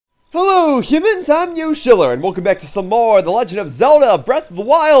humans, I'm Yoshiller, and welcome back to some more The Legend of Zelda Breath of the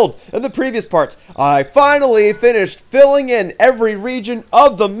Wild. In the previous part, I finally finished filling in every region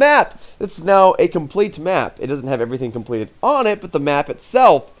of the map. This is now a complete map. It doesn't have everything completed on it, but the map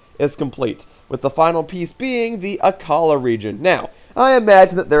itself is complete, with the final piece being the Akkala region. Now, I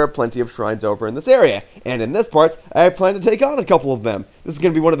imagine that there are plenty of shrines over in this area, and in this part, I plan to take on a couple of them. This is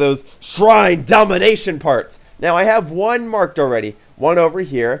going to be one of those shrine domination parts. Now, I have one marked already, one over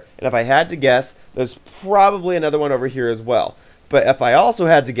here, and if I had to guess, there's probably another one over here as well. But if I also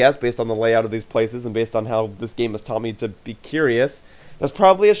had to guess, based on the layout of these places and based on how this game has taught me to be curious, there's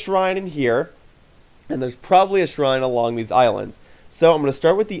probably a shrine in here, and there's probably a shrine along these islands. So I'm going to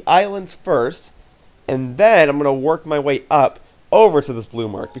start with the islands first, and then I'm going to work my way up over to this blue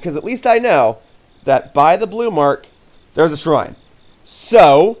mark, because at least I know that by the blue mark, there's a shrine.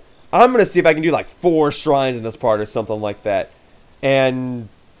 So I'm going to see if I can do like 4 shrines in this part or something like that. And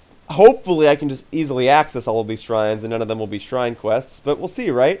hopefully I can just easily access all of these shrines and none of them will be shrine quests. But we'll see,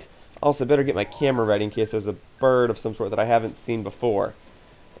 right? Also, I better get my camera ready in case there's a bird of some sort that I haven't seen before.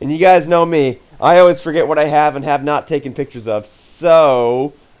 And you guys know me. I always forget what I have and have not taken pictures of.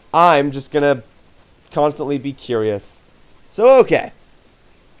 So I'm just going to constantly be curious. So, okay.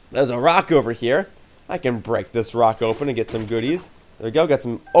 There's a rock over here. I can break this rock open and get some goodies. There we go, got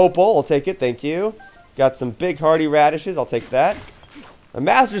some opal, I'll take it, thank you. Got some big hearty radishes, I'll take that. My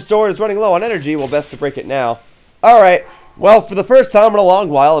master sword is running low on energy, well, best to break it now. Alright, well, for the first time in a long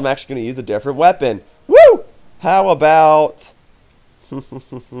while, I'm actually going to use a different weapon. Woo! How about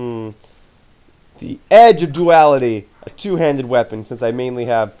the Edge of Duality, a two-handed weapon, since I mainly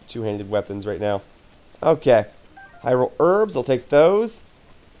have two-handed weapons right now. Okay, Hyrule Herbs, I'll take those.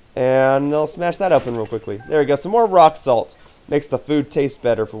 And I'll smash that open real quickly. There we go, some more rock salt. Makes the food taste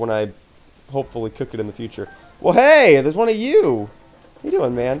better for when I hopefully cook it in the future. Well, hey, there's one of you. How you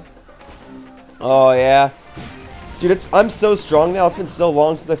doing, man? Oh, yeah. Dude, I'm so strong now. It's been so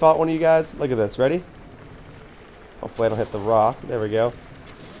long since I fought one of you guys. Look at this. Ready? Hopefully I don't hit the rock. There we go.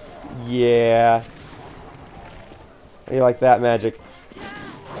 Yeah. How do you like that magic?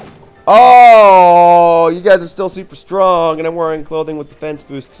 Oh, you guys are still super strong, and I'm wearing clothing with defense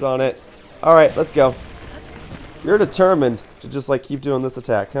boosts on it. Alright, let's go. You're determined to just like keep doing this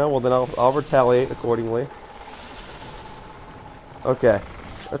attack, huh? Well, then I'll retaliate accordingly. Okay,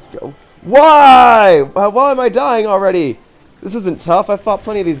 let's go. Why? Why am I dying already? This isn't tough. I've fought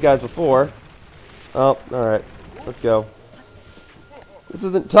plenty of these guys before. Oh, alright. Let's go. This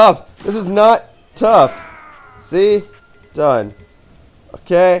isn't tough. This is not tough. See? Done.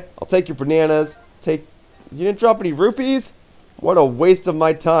 Okay, I'll take your bananas. You didn't drop any rupees? What a waste of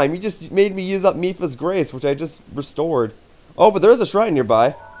my time. You just made me use up Mipha's Grace, which I just restored. Oh, but there is a shrine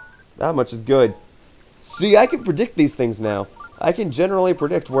nearby. That much is good. See, I can predict these things now. I can generally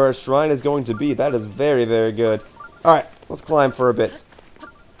predict where a shrine is going to be. That is very, very good. Alright, let's climb for a bit.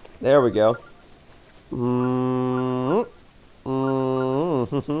 There we go.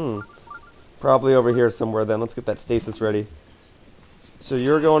 Probably over here somewhere then. Let's get that stasis ready. So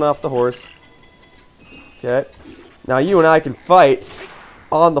you're going off the horse. Okay. Now you and I can fight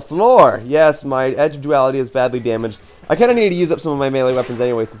on the floor. Yes, my Edge of Duality is badly damaged. I kind of need to use up some of my melee weapons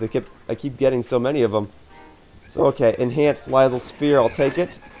anyway since I keep getting so many of them. So okay, Enhanced Lysel Spear, I'll take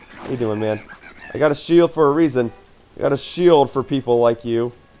it. How you doing, man? I got a shield for a reason. I got a shield for people like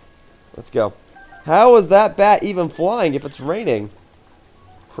you. Let's go. How is that bat even flying if it's raining?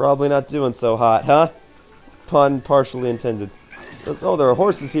 Probably not doing so hot, huh? Pun partially intended. Oh, there are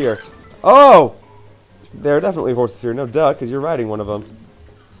horses here. Oh! There are definitely horses here. No duh, because you're riding one of them.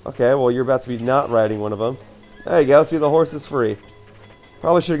 Okay, well, you're about to be not riding one of them. There you go. See, the horse is free.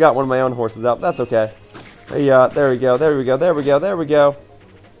 Probably should have got one of my own horses out, but that's okay. Hey, there we go. There we go. There we go. There we go.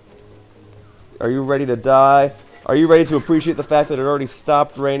 Are you ready to die? Are you ready to appreciate the fact that it already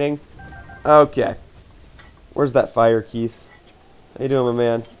stopped raining? Okay. Where's that fire, Keese? How you doing, my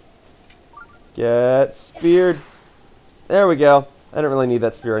man? Get speared. There we go. I don't really need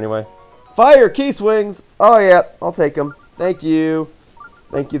that spear anyway. Fire key swings! Oh yeah, I'll take them. Thank you.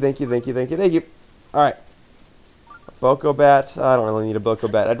 Thank you, thank you, thank you, thank you, thank you. Alright. Boko bat. I don't really need a Boko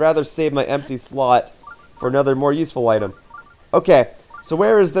bat. I'd rather save my empty slot for another more useful item. Okay, so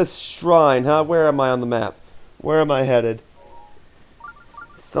where is this shrine, huh? Where am I on the map? Where am I headed?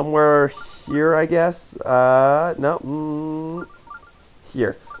 Somewhere here, I guess? No.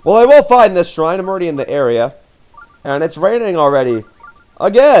 Here. Well, I will find this shrine. I'm already in the area. And it's raining already.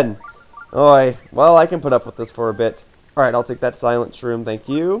 Again! Oh, well, I can put up with this for a bit. Alright, I'll take that silent shroom, thank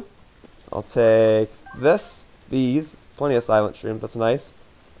you. I'll take these. Plenty of silent shrooms, that's nice.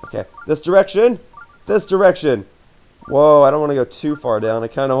 Okay, this direction. Whoa, I don't want to go too far down. I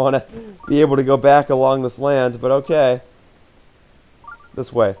kind of want to be able to go back along this land, but okay.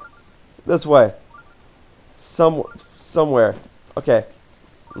 This way. This way. Somewhere. Okay.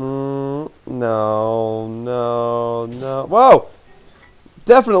 No, no, no. Whoa!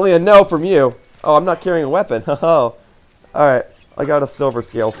 Definitely a no from you. Oh, I'm not carrying a weapon. Oh. Alright. I got a silver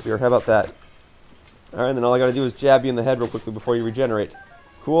scale spear. How about that? Alright, then all I gotta do is jab you in the head real quickly before you regenerate.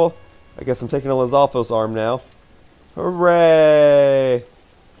 Cool. I guess I'm taking a Lizalfos arm now. Hooray!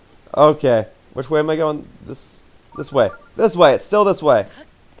 Okay. Which way am I going? This way. This way. It's still this way.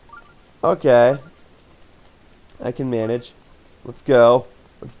 Okay. I can manage. Let's go.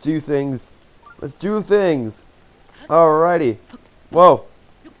 Let's do things. Let's do things. Alrighty. Whoa.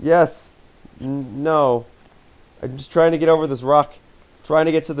 Yes. No. I'm just trying to get over this rock. Trying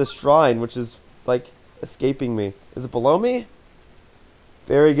to get to this shrine, which is, like, escaping me. Is it below me?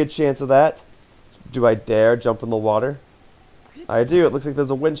 Very good chance of that. Do I dare jump in the water? I do. It looks like there's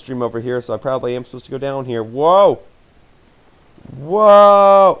a wind stream over here, so I probably am supposed to go down here. Whoa!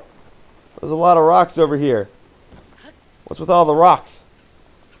 Whoa! There's a lot of rocks over here. What's with all the rocks?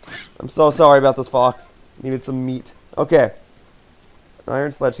 I'm so sorry about this, fox. Needed some meat. Okay.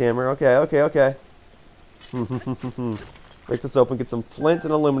 Iron sledgehammer. Okay, okay, okay. Break this open, get some flint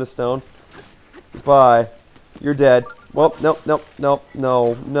and aluminum stone. Goodbye. You're dead. Well, nope, nope, nope,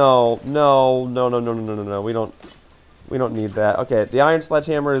 no, no, no, no, no, no, no, no, no, no. We don't need that. Okay, the iron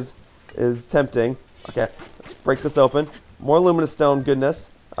sledgehammer is tempting. Okay, let's break this open. More aluminum stone,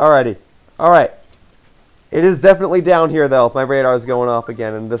 goodness. Alrighty. Alright. It is definitely down here, though. My radar is going off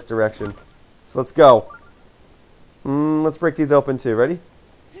again in this direction. So let's go. Let's break these open, too. Ready?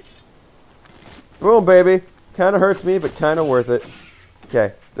 Boom, baby. Kind of hurts me, but kind of worth it.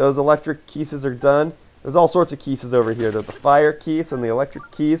 Okay, those electric keys are done. There's all sorts of keys over here. There's the fire keys and the electric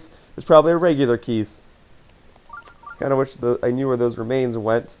keys. There's probably a regular keys. Kind of wish I knew where those remains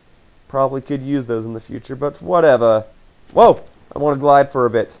went. Probably could use those in the future, but whatever. Whoa! I want to glide for a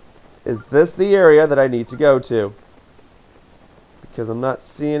bit. Is this the area that I need to go to? Because I'm not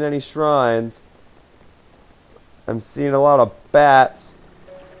seeing any shrines. I'm seeing a lot of bats.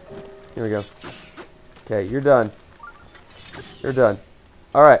 Here we go. Okay, you're done. You're done.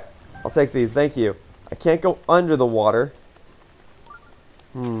 Alright, I'll take these. Thank you. I can't go under the water.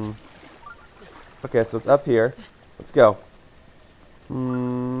 Okay, so it's up here. Let's go.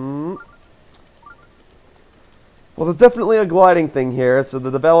 Well, there's definitely a gliding thing here, so the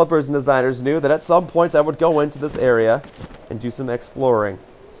developers and designers knew that at some point I would go into this area and do some exploring.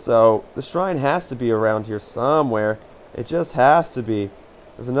 So, the shrine has to be around here somewhere. It just has to be.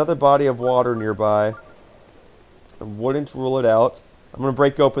 There's another body of water nearby. I wouldn't rule it out. I'm going to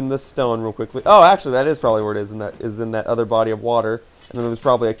break open this stone real quickly. Oh, actually, that is probably where it is, and that is in that other body of water. And then there's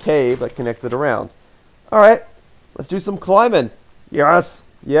probably a cave that connects it around. Alright, let's do some climbing. Yes,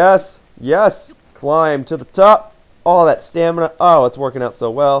 yes, yes. Climb to the top. All that stamina. Oh, it's working out so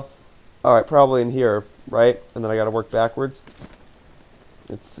well. Alright, probably in here, right? And then I got to work backwards.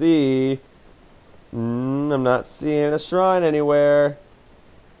 Let's see. I'm not seeing a shrine anywhere.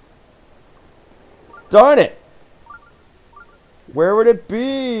 Darn it! Where would it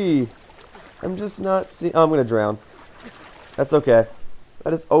be? I'm just not seeing... Oh, I'm going to drown. That's okay.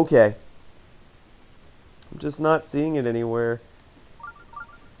 That is okay. I'm just not seeing it anywhere.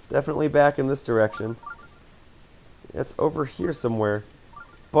 Definitely back in this direction. It's over here somewhere.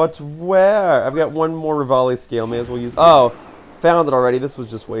 But where? I've got one more Rivali scale. May as well use... Oh, found it already. This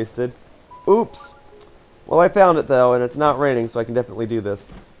was just wasted. Oops. Well, I found it, though, and it's not raining, so I can definitely do this.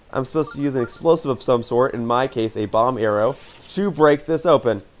 I'm supposed to use an explosive of some sort, in my case, a bomb arrow, to break this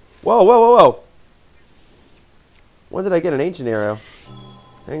open. Whoa, whoa, whoa, whoa! When did I get an ancient arrow?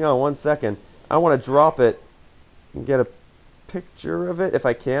 Hang on 1 second. I want to drop it and get a picture of it, if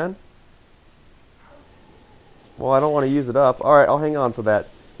I can. Well, I don't want to use it up. Alright, I'll hang on to that.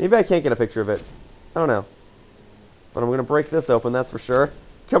 Maybe I can't get a picture of it. I don't know. But I'm going to break this open, that's for sure.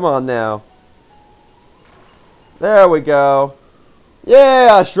 Come on now. There we go.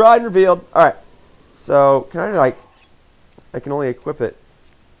 Yeah, shrine revealed. Alright. So, can I, like... I can only equip it.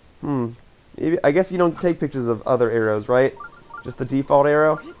 Maybe, I guess you don't take pictures of other arrows, right? Just the default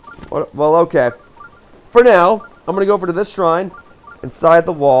arrow? Well, okay. For now, I'm going to go over to this shrine inside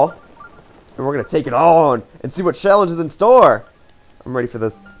the wall. And we're going to take it on and see what challenge is in store. I'm ready for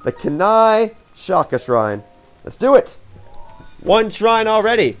this. The Kanai Shakah Shrine. Let's do it. One shrine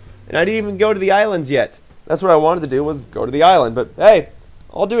already. And I didn't even go to the islands yet. That's what I wanted to do, was go to the island. But, hey,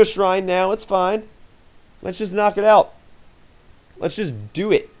 I'll do a shrine now. It's fine. Let's just knock it out. Let's just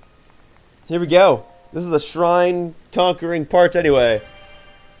do it. Here we go. This is the shrine conquering part anyway.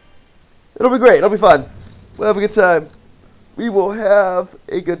 It'll be great. It'll be fun. We'll have a good time. We will have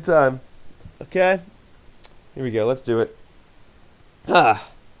a good time. Okay? Here we go. Let's do it. Ah.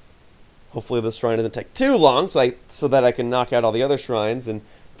 Hopefully this shrine doesn't take too long so that I can knock out all the other shrines in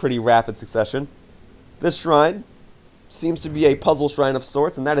pretty rapid succession. This shrine seems to be a puzzle shrine of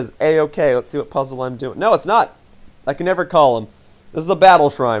sorts, and that is A-okay. Let's see what puzzle I'm doing. No, it's not. I can never call them. This is a battle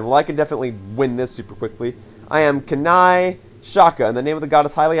shrine. Well, I can definitely win this super quickly. I am Kanai Shakah. In the name of the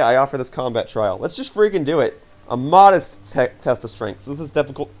goddess Hylia, I offer this combat trial. Let's just freaking do it. A modest test of strength. So this is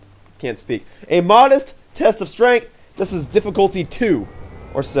difficult. Can't speak. A modest test of strength. This is difficulty 2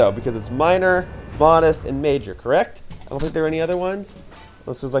 or so, because it's minor, modest, and major, correct? I don't think there are any other ones.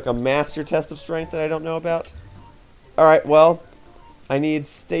 This is like a master test of strength that I don't know about. Alright, well, I need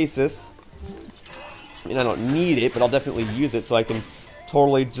stasis. I mean, I don't need it, but I'll definitely use it so I can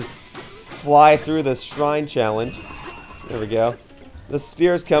totally just fly through this shrine challenge. There we go. The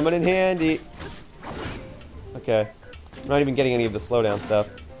spear's coming in handy. Okay. I'm not even getting any of the slowdown stuff.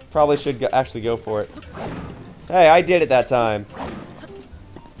 Probably should actually go for it. Hey, I did it that time.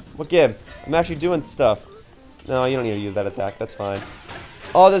 What gives? I'm actually doing stuff. No, you don't need to use that attack. That's fine.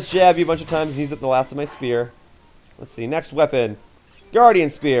 I'll just jab you a bunch of times and use up the last of my spear. Let's see. Next weapon.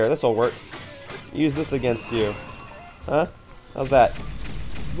 Guardian Spear. This'll work. Use this against you. Huh? How's that?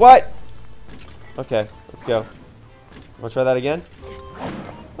 What? Okay, let's go. Wanna try that again?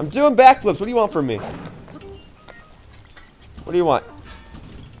 I'm doing backflips. What do you want from me? What do you want?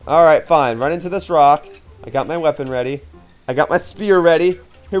 Alright, fine. Run into this rock. I got my weapon ready. I got my spear ready.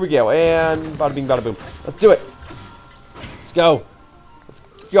 Here we go. And bada bing, bada boom. Let's do it. Let's go. Let's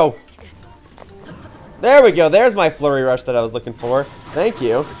go. There we go. There's my flurry rush that I was looking for. Thank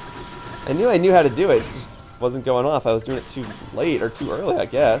you. I knew how to do it. It just wasn't going off. I was doing it too late or too early, I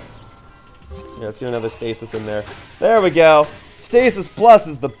guess. Yeah, let's get another stasis in there. There we go. Stasis plus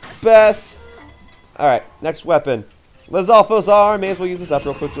is the best. Alright, next weapon. Lizalfo's arm. May as well use this up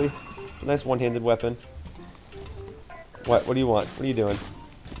real quickly. It's a nice one-handed weapon. What? What do you want? What are you doing?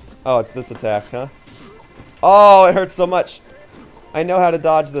 Oh, it's this attack, huh? Oh, it hurts so much. I know how to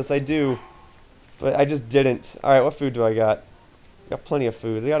dodge this. I do. But I just didn't. Alright, what food do I got? I got plenty of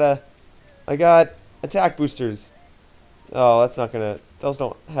food. I got attack boosters. Oh, that's not gonna... Those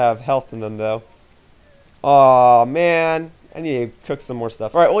don't have health in them, though. Oh man. I need to cook some more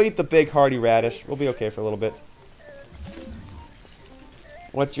stuff. Alright, we'll eat the big hearty radish. We'll be okay for a little bit.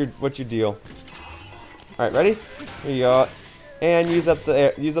 What's your deal? Alright, ready? Here you go. And use up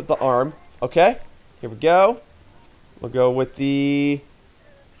the arm. Okay? Here we go. We'll go with the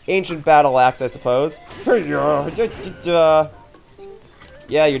ancient battle axe, I suppose. Yeah,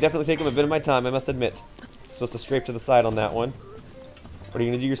 you're definitely taking a bit of my time, I must admit. Supposed to strafe to the side on that one. What, are you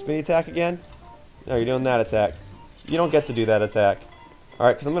gonna do your spinny attack again? No, you're doing that attack. You don't get to do that attack.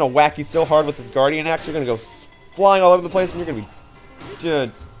 Alright, because I'm gonna whack you so hard with this guardian axe, you're gonna go flying all over the place and you're gonna be...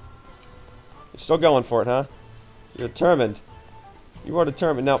 Dude. You're still going for it, huh? You're determined. You are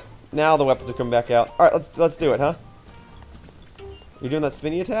determined. Now the weapons are coming back out. Alright, let's do it, huh? You're doing that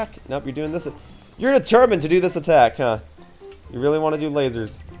spinny attack? Nope, you're doing this. You're determined to do this attack, huh? You really want to do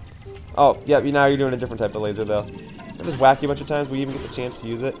lasers. Oh, yeah, now you're doing a different type of laser, though. I'll just whack you a bunch of times. We even get the chance to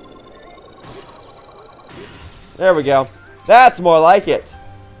use it. There we go. That's more like it.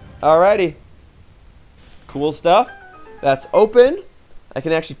 Alrighty. Cool stuff. That's open. I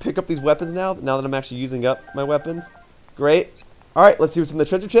can actually pick up these weapons now that I'm actually using up my weapons. Great. Alright, let's see what's in the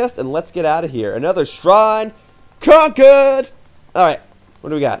treasure chest, and let's get out of here. Another shrine conquered! Alright, what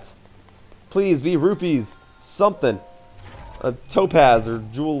do we got? Please be rupees. Something. A topaz or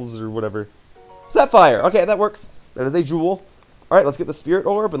jewels or whatever. Sapphire. Okay, that works. That is a jewel. Alright, let's get the spirit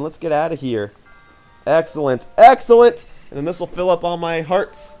orb, and let's get out of here. Excellent. Excellent! And then this will fill up all my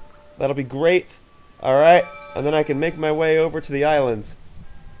hearts. That'll be great. Alright, and then I can make my way over to the islands.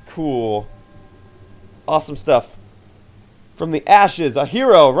 Cool. Awesome stuff. From the ashes, a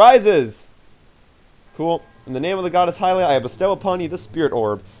hero rises! Cool. In the name of the goddess Hylia, I bestow upon you the spirit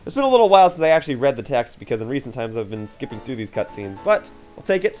orb. It's been a little while since I actually read the text, because in recent times I've been skipping through these cutscenes, but I'll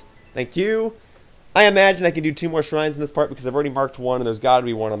take it. Thank you. I imagine I can do 2 more shrines in this part, because I've already marked one, and there's got to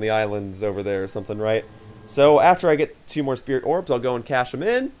be one on the islands over there or something, right? So after I get 2 more spirit orbs, I'll go and cash them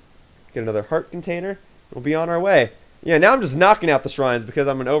in, get another heart container, and we'll be on our way. Yeah, now I'm just knocking out the shrines, because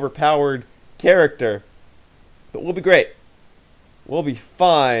I'm an overpowered character. But we'll be great. We'll be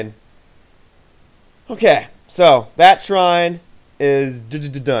fine. Okay, so that shrine is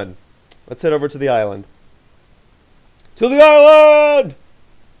done. Let's head over to the island. To the island!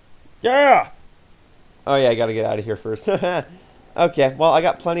 Yeah! Oh yeah, I gotta get out of here first. Okay, well, I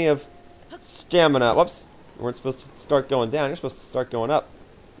got plenty of stamina. Whoops. You weren't supposed to start going down. You're supposed to start going up.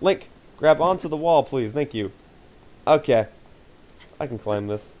 Link, grab onto the wall, please. Thank you. Okay. I can climb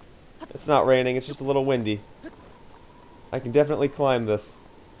this. It's not raining, it's just a little windy. I can definitely climb this.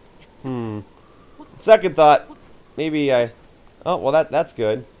 Second thought, maybe I... Oh, well that's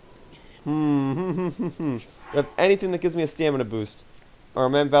good. You have anything that gives me a stamina boost? Or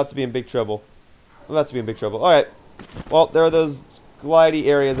am I about to be in big trouble? I'm about to be in big trouble. Alright. Well, there are those glidey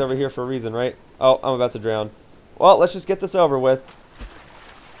areas over here for a reason, right? Oh, I'm about to drown. Well, let's just get this over with.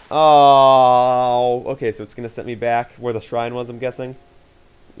 Oh, okay, so it's going to set me back where the shrine was, I'm guessing.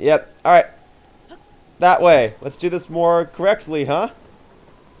 Yep, alright. That way. Let's do this more correctly, huh?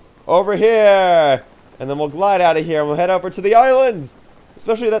 Over here! And then we'll glide out of here and we'll head over to the islands!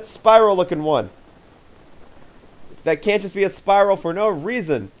 Especially that spiral-looking one. That can't just be a spiral for no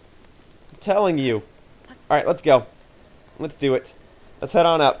reason. I'm telling you. Alright, let's go. Let's do it. Let's head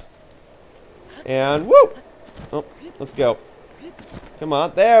on up. And woo! Oh, let's go. Come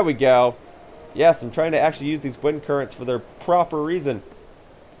on, there we go. Yes, I'm trying to actually use these wind currents for their proper reason.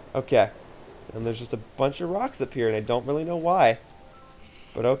 Okay. And there's just a bunch of rocks up here, and I don't really know why.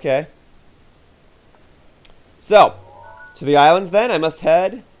 But okay. So, to the islands then, I must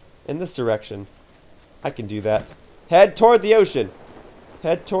head in this direction. I can do that. Head toward the ocean.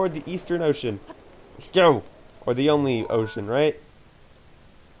 Head toward the Eastern Ocean. Let's go. Or the only ocean, right?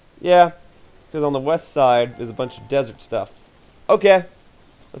 Yeah. Because on the west side is a bunch of desert stuff. Okay.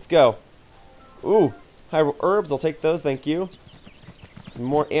 Let's go. Ooh. Hyrule herbs. I'll take those. Thank you. Some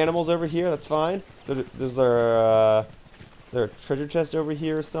more animals over here. That's fine. So there's our... is there a treasure chest over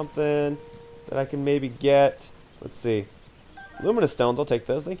here or something that I can maybe get? Let's see. Luminous stones. I'll take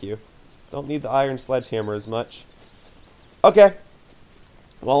those. Thank you. Don't need the iron sledgehammer as much. Okay.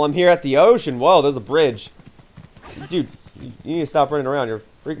 Well, I'm here at the ocean. Whoa, there's a bridge. Dude, you need to stop running around. You're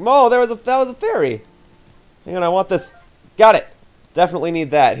freaking... Oh, that was a ferry. Hang on, I want this. Got it. Definitely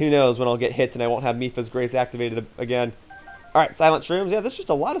need that. Who knows when I'll get hit and I won't have Mipha's Grace activated again. Alright, silent shrooms. Yeah, there's just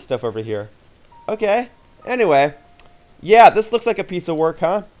a lot of stuff over here. Okay. Anyway. Yeah, this looks like a piece of work,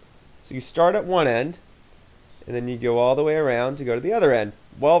 huh? So you start at one end, and then you go all the way around to go to the other end.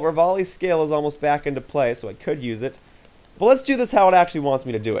 Well, Rivali's scale is almost back into play, so I could use it. But let's do this how it actually wants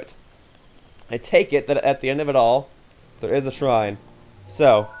me to do it. I take it that at the end of it all, there is a shrine.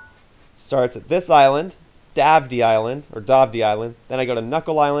 So, starts at this island, Davdi Island, or Davdi Island. Then I go to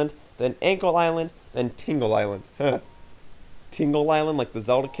Knuckle Island, then Ankle Island, then Tingle Island. Tingle Island, like the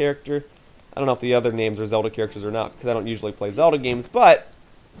Zelda character. I don't know if the other names are Zelda characters or not, because I don't usually play Zelda games, but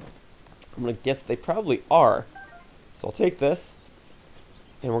I'm going to guess they probably are. So I'll take this,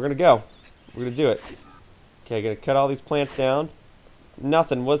 and we're going to go. We're going to do it. Okay, going to cut all these plants down.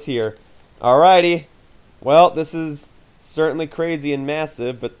 Nothing was here. Alrighty. Well, this is certainly crazy and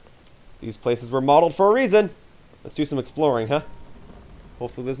massive, but these places were modeled for a reason. Let's do some exploring, huh?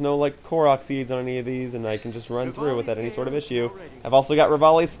 Hopefully there's no, like, Korok seeds on any of these, and I can just run through without any sort of issue. I've also got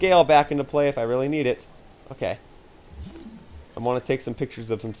Rivali's scale back into play if I really need it. Okay. I want to take some pictures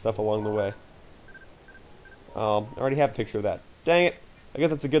of some stuff along the way. I already have a picture of that. Dang it. I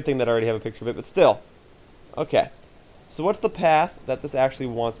guess that's a good thing that I already have a picture of it, but still. Okay. So what's the path that this actually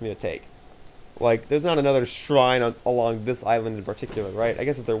wants me to take? Like, there's not another shrine along this island in particular, right? I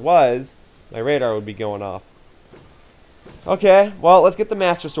guess if there was, my radar would be going off. Okay, well, let's get the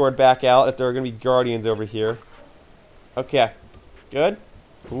Master Sword back out if there are going to be guardians over here. Okay. Good?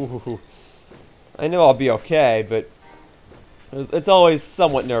 Ooh. I know I'll be okay, but it's always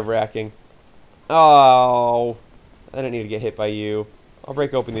somewhat nerve-wracking. Oh. I didn't need to get hit by you. I'll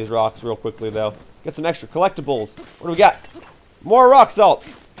break open these rocks real quickly, though. Get some extra collectibles. What do we got? More rock salt.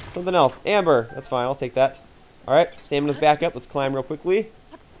 Something else. Amber. That's fine. I'll take that. Alright. Stamina's back up. Let's climb real quickly.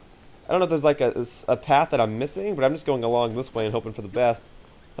 I don't know if there's like a path that I'm missing, but I'm just going along this way and hoping for the best.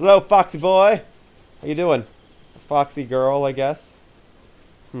 Hello, Foxy boy. How you doing? Foxy girl, I guess.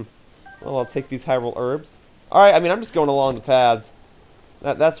 Well, I'll take these Hyrule herbs. Alright, I mean, I'm just going along the paths.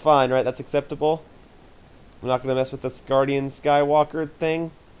 That's fine, right? That's acceptable. I'm not going to mess with this Guardian Skywalker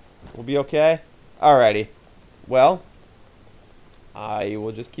thing. We'll be okay. Alrighty. Well, I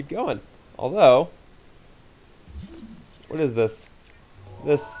will just keep going. Although, what is this?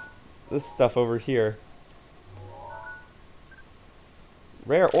 This stuff over here.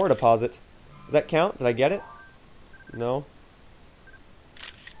 Rare ore deposit. Does that count? Did I get it? No.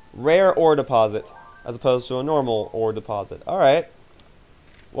 Rare ore deposit, as opposed to a normal ore deposit. Alright.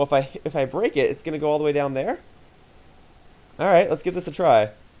 Well, if I break it, it's going to go all the way down there? Alright, let's give this a try.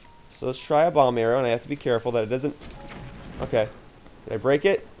 So let's try a bomb arrow, and I have to be careful that it doesn't... Okay. Did I break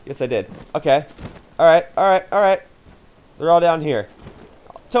it? Yes, I did. Okay. Alright, alright, alright. They're all down here.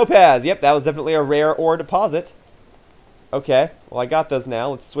 Topaz! Yep, that was definitely a rare ore deposit. Okay. Well, I got those now.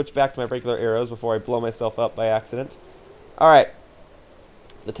 Let's switch back to my regular arrows before I blow myself up by accident. Alright.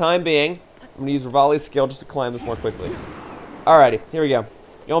 the time being, I'm going to use Rivali's skill just to climb this more quickly. Alrighty, here we go.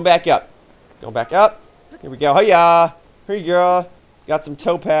 Going back up. Going back up. Here we go. Hiya! Here you go. Got some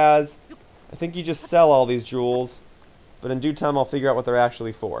topaz. I think you just sell all these jewels. But in due time, I'll figure out what they're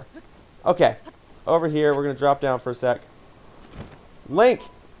actually for. Okay. So over here, we're going to drop down for a sec. Link!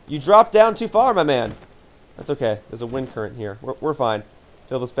 You dropped down too far, my man. That's okay. There's a wind current here. We're fine.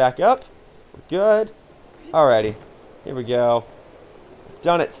 Fill this back up. We're good. Alrighty. Here we go.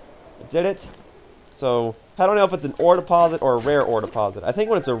 Done it. I did it. So, I don't know if it's an ore deposit or a rare ore deposit. I think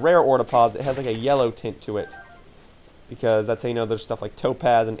when it's a rare ore deposit, it has like a yellow tint to it. Because that's how you know there's stuff like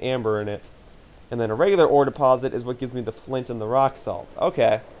topaz and amber in it. And then a regular ore deposit is what gives me the flint and the rock salt.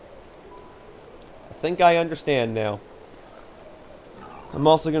 Okay. I think I understand now. I'm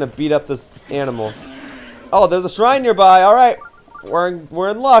also going to beat up this animal. Oh, there's a shrine nearby. Alright. We're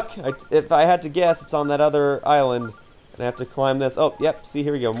in luck. If I had to guess, it's on that other island. And I have to climb this. Oh, yep. See,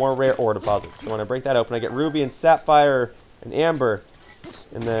 here we go. More rare ore deposits. So when I break that open, I get ruby and sapphire and amber.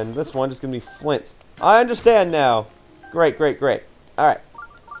 And then this one just going to be flint. I understand now. Great, great, great. Alright.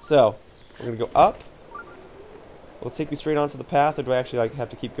 So, we're going to go up. Will it take me straight onto the path, or do I actually like have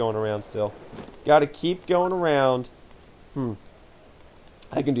to keep going around still? Gotta keep going around.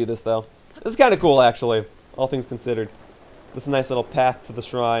 I can do this, though. This is kind of cool, actually. All things considered. This nice little path to the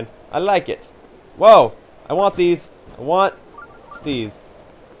shrine. I like it. Whoa! I want these. I want these.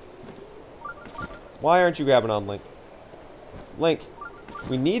 Why aren't you grabbing on, Link? Link,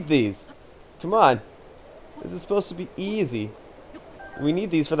 we need these. Come on. This is supposed to be easy. We need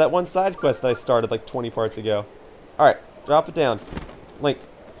these for that one side quest that I started like 20 parts ago. Alright, drop it down. Link,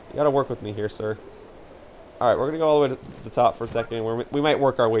 you gotta work with me here, sir. Alright, we're gonna go all the way to the top for a second, and we might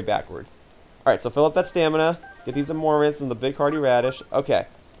work our way backward. Alright, so fill up that stamina. Get these amorphs and the big hardy radish. Okay.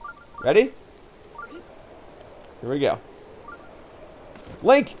 Ready? Here we go.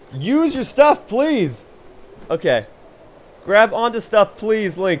 Link, use your stuff, please! Okay. Grab onto stuff,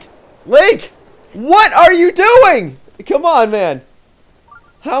 please, Link. Link! What are you doing? Come on, man.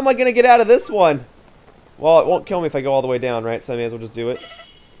 How am I going to get out of this one? Well, it won't kill me if I go all the way down, right? So I may as well just do it.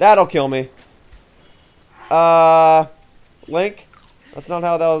 That'll kill me. Link? That's not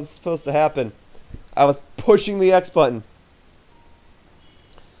how that was supposed to happen. I was pushing the X button.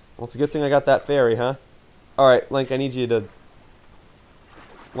 Well, it's a good thing I got that fairy, huh? Alright, Link, I need you to...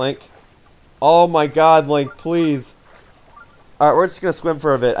 Link? Oh my god, Link, please. Alright, we're just gonna swim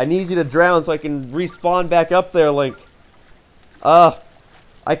for a bit. I need you to drown so I can respawn back up there, Link.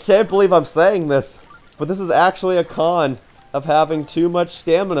 I can't believe I'm saying this, but this is actually a con of having too much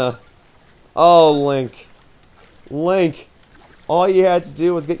stamina. Oh, Link. Link. All you had to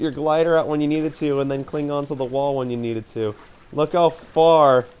do was get your glider out when you needed to and then cling onto the wall when you needed to. Look how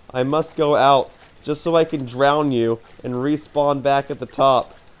far I must go out just so I can drown you and respawn back at the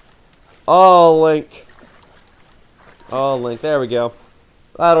top. Oh, Link. Oh, Link. There we go.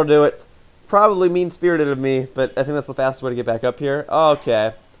 That'll do it. Probably mean-spirited of me, but I think that's the fastest way to get back up here.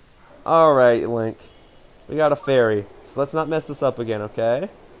 Okay. Alright, Link. We got a fairy. So let's not mess this up again, okay?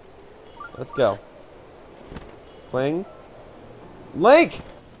 Let's go. Cling. Link!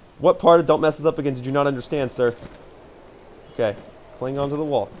 What part of don't mess this up again did you not understand, sir? Okay. Cling onto the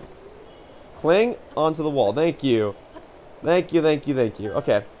wall. Cling onto the wall. Thank you. Thank you, thank you, thank you.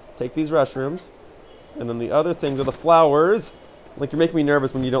 Okay. Take these mushrooms. And then the other things are the flowers. Like, you're making me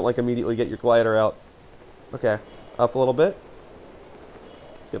nervous when you don't, like, immediately get your glider out. Okay. Up a little bit.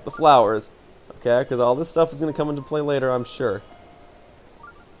 Let's get the flowers. Okay, because all this stuff is going to come into play later, I'm sure.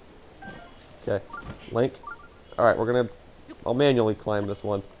 Okay. Link. Alright, we're going to... I'll manually climb this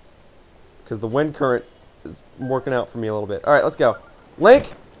one. Because the wind current is working out for me a little bit. Alright, let's go.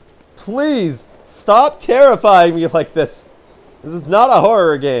 Link! Please! Stop terrifying me like this! This is not a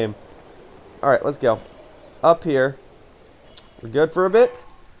horror game. Alright, let's go. Up here. We're good for a bit?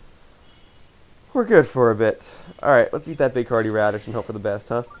 We're good for a bit. Alright, let's eat that big hardy radish and hope for the best,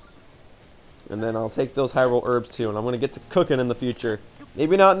 huh? And then I'll take those Hyrule herbs too, and I'm going to get to cooking in the future.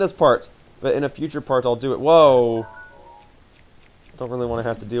 Maybe not in this part, but in a future part I'll do it. Whoa! Don't really want to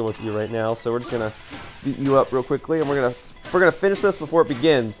have to deal with you right now, so we're just going to beat you up real quickly, and we're gonna finish this before it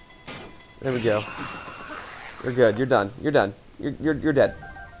begins. There we go. You're good. You're done. You're done. You're dead.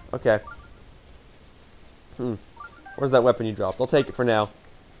 Okay. Where's that weapon you dropped? I'll take it for now,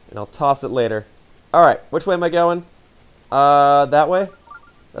 and I'll toss it later. Alright, which way am I going? That way?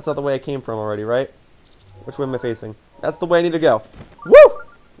 That's not the way I came from already, right? Which way am I facing? That's the way I need to go. Woo!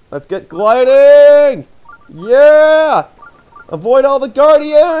 Let's get gliding! Yeah! Avoid all the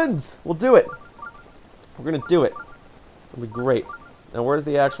guardians! We'll do it. We're gonna do it. It'll be great. Now, where's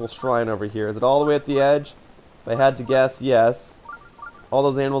the actual shrine over here? Is it all the way at the edge? If I had to guess, yes. All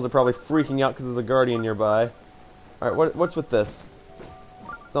those animals are probably freaking out because there's a guardian nearby. Alright, what's with this?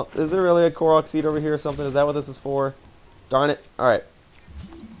 So, is there really a Korok seed over here or something? Is that what this is for? Darn it. Alright.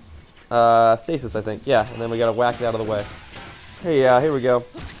 Stasis, I think. Yeah, and then we gotta whack it out of the way. Hey, here we go.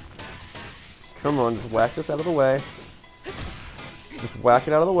 Come on, just whack this out of the way. Just whack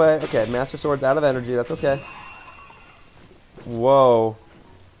it out of the way. Okay, Master Sword's out of energy. That's okay. Whoa.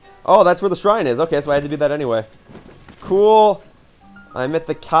 Oh, that's where the shrine is. Okay, so I had to do that anyway. Cool. I'm at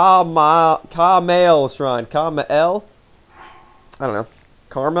the Mael shrine. Mael? I don't know.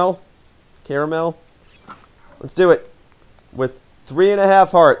 Caramel? Caramel? Let's do it. With 3.5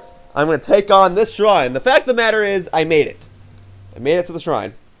 hearts, I'm going to take on this shrine. The fact of the matter is, I made it. I made it to the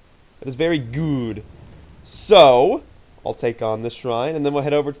shrine. It is very good. So, I'll take on this shrine, and then we'll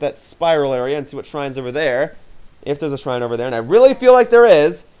head over to that spiral area and see what shrine's over there. If there's a shrine over there, and I really feel like there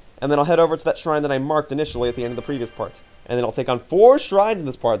is. And then I'll head over to that shrine that I marked initially at the end of the previous part. And then I'll take on 4 shrines in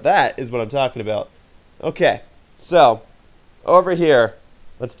this part. That is what I'm talking about. Okay, so, over here.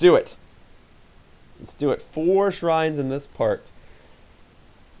 Let's do it. Let's do it. 4 shrines in this part.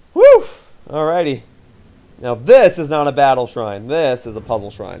 Whew! Alrighty. Now this is not a battle shrine. This is a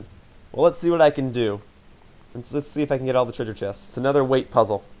puzzle shrine. Well, let's see what I can do. Let's see if I can get all the treasure chests. It's another weight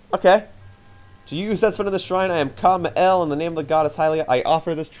puzzle. Okay. To you who sets foot in this shrine, I am Mael, in the name of the goddess Hylia, I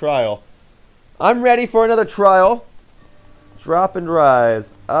offer this trial. I'm ready for another trial. Drop and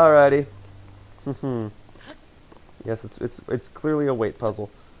rise. Alrighty. Yes, it's clearly a weight puzzle.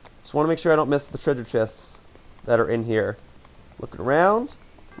 Just want to make sure I don't miss the treasure chests that are in here. Looking around,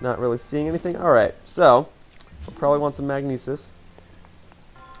 not really seeing anything. Alright, so we'll probably want some magnesis.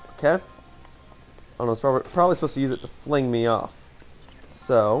 Okay. Oh no, it's probably supposed to use it to fling me off.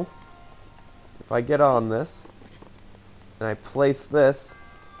 So, if I get on this, and I place this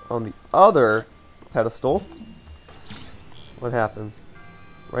on the other pedestal, what happens?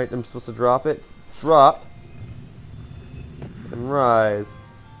 Right, I'm supposed to drop it, drop, and rise.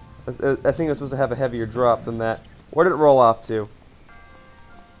 I think I'm supposed to have a heavier drop than that. Where did it roll off to?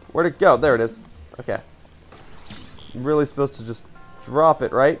 Where'd it go? There it is. Okay. I'm really supposed to just drop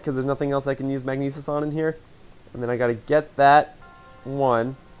it, right? Because there's nothing else I can use magnesis on in here. And then I gotta get that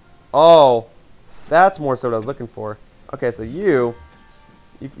one. Oh, that's more so what I was looking for. Okay, so you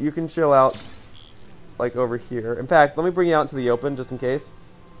can chill out, like over here. In fact, let me bring you out into the open just in case.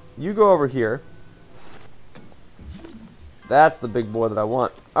 You go over here. That's the big boy that I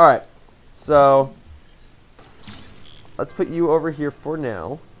want. Alright, so let's put you over here for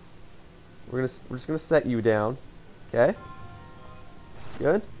now. We're just gonna set you down. Okay?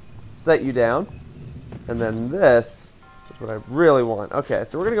 Good. Set you down. And then this is what I really want. Okay,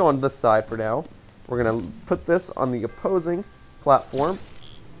 so we're gonna go on this side for now. We're gonna put this on the opposing platform.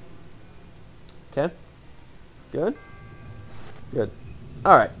 Okay? Good? Good.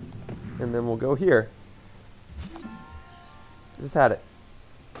 Alright. And then we'll go here. Just had it.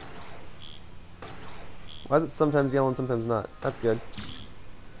 Why is it sometimes yellow and sometimes not? That's good.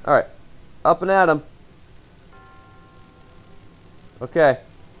 Alright. Up and at 'em. Okay.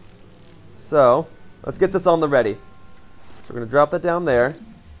 So, let's get this on the ready. So we're going to drop that down there.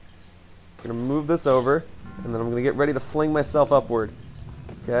 I'm going to move this over. And then I'm going to get ready to fling myself upward.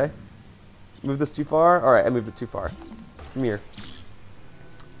 Okay. Move this too far? Alright, I moved it too far. Come here.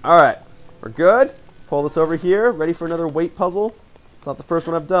 Alright. We're good. Pull this over here. Ready for another weight puzzle. It's not the first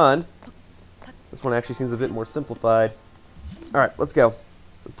one I've done. This one actually seems a bit more simplified. Alright, let's go.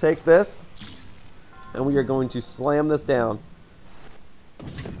 So take this. And we are going to slam this down.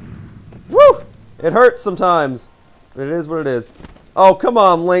 Woo! It hurts sometimes. But it is what it is. Oh, come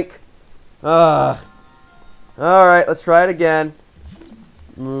on, Link. Alright, let's try it again.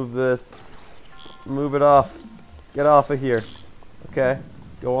 Move this. Move it off. Get off of here. Okay.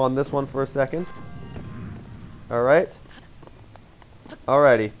 Go on this one for a second. Alright.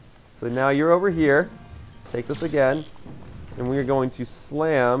 Alrighty. So now you're over here. Take this again. And we are going to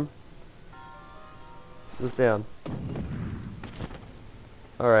slam this down.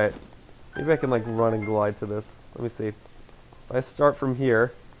 Alright. Maybe I can like run and glide to this. Let me see. If I start from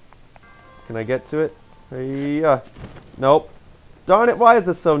here, can I get to it? Hey, nope. Darn it, why is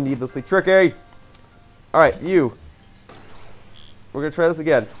this so needlessly tricky? Alright, you. We're going to try this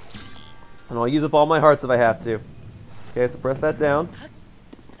again. And I'll use up all my hearts if I have to. Okay, so press that down.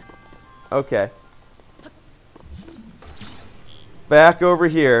 Okay. Back over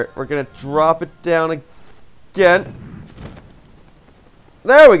here. We're going to drop it down again.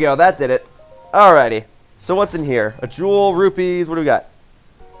 There we go, that did it. Alrighty. So what's in here? A jewel, rupees, what do we got?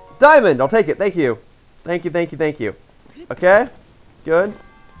 Diamond, I'll take it, thank you. Thank you, thank you, thank you. Okay, good.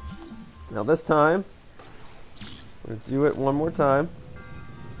 Now this time, we're going to do it one more time.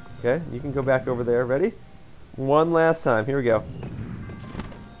 Okay, you can go back over there. Ready? One last time. Here we go.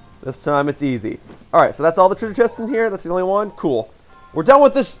 This time it's easy. Alright, so that's all the treasure chests in here? That's the only one? Cool. We're done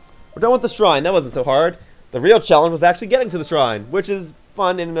with this. We're done with the shrine. That wasn't so hard. The real challenge was actually getting to the shrine, which is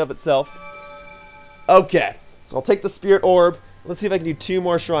fun in and of itself. Okay, so I'll take the spirit orb. Let's see if I can do 2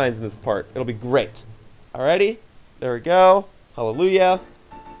 more shrines in this part. It'll be great. Alrighty. There we go. Hallelujah.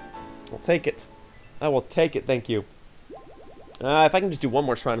 I'll take it. I will take it, thank you. If I can just do 1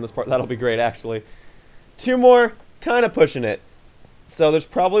 more shrine in this part, that'll be great, actually. 2 more, kind of pushing it. So there's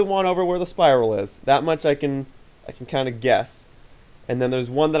probably one over where the spiral is. That much I can kind of guess. And then there's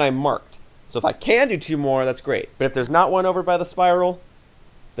one that I marked. So if I can do 2 more, that's great. But if there's not one over by the spiral,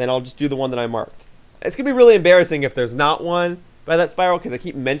 then I'll just do the one that I marked. It's going to be really embarrassing if there's not one by that spiral, because I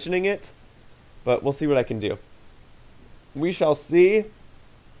keep mentioning it. But we'll see what I can do. We shall see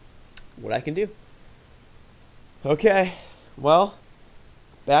what I can do. Okay, well,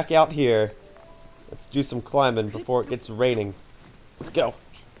 back out here. Let's do some climbing before it gets raining. Let's go.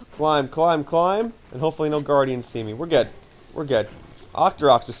 Climb, climb, climb, and hopefully no guardians see me. We're good. We're good.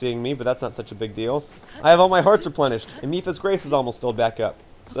 Octoroks are seeing me, but that's not such a big deal. I have all my hearts replenished, and Mipha's Grace is almost filled back up.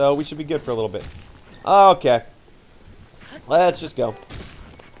 So we should be good for a little bit. Okay. Let's just go.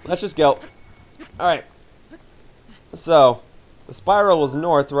 Let's just go. Alright. So, the spiral was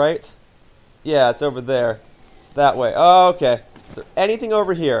north, right? Yeah, it's over there. It's that way. Okay. Is there anything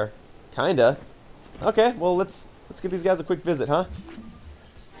over here? Kinda. Okay, well let's give these guys a quick visit, huh?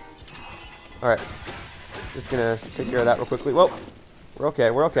 Alright. Just gonna take care of that real quickly. Whoa. We're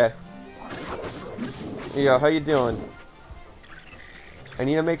okay, we're okay. Here you go, how you doing? I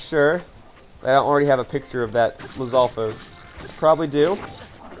need to make sure that I don't already have a picture of that Lizalfos. I probably do.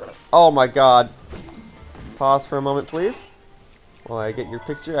 Oh my god. Pause for a moment, please. While I get your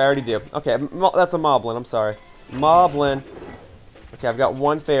picture. I already do. Okay, that's a Moblin, I'm sorry. Moblin. Okay, I've got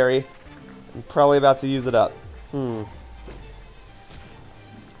 1 fairy. I'm probably about to use it up. Oh,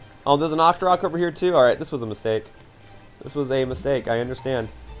 there's an Octorok over here too? Alright, this was a mistake. This was a mistake, I understand.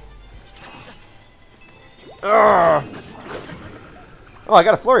 Urgh! Oh, I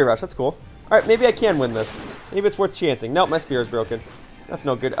got a Flurry Rush, that's cool. Alright, maybe I can win this. Maybe it's worth chancing. Nope, my spear is broken. That's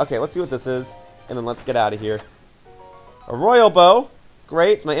no good. Okay, let's see what this is, and then let's get out of here. A Royal Bow.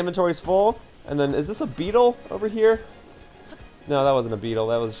 Great, so my inventory's full. And then, is this a beetle over here? No, that wasn't a beetle.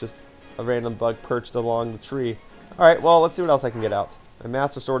 That was just a random bug perched along the tree. Alright, well, let's see what else I can get out. My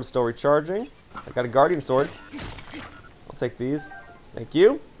Master Sword is still recharging. I got a Guardian Sword. I'll take these. Thank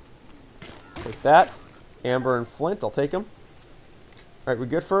you. Take that. Amber and Flint, I'll take them. Alright, we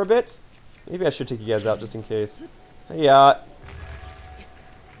good for a bit? Maybe I should take you guys out just in case. Hey, you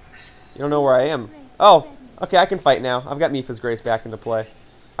don't know where I am. Oh, okay, I can fight now. I've got Mipha's Grace back into play.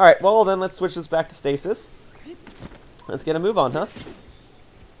 Alright, well then let's switch this back to stasis. Let's get a move on, huh?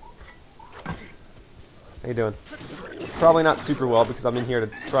 How you doing? Probably not super well because I'm in here to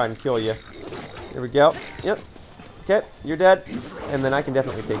try and kill you. Here we go. Yep. Okay, you're dead. And then I can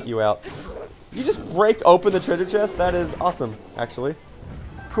definitely take you out. You just break open the treasure chest? That is awesome, actually.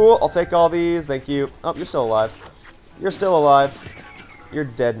 Cool, I'll take all these. Thank you. Oh, you're still alive. You're still alive. You're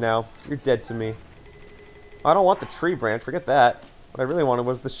dead now. You're dead to me. I don't want the tree branch. Forget that. What I really wanted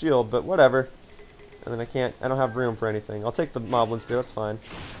was the shield, but whatever. And then I don't have room for anything. I'll take the Moblin Spear. That's fine.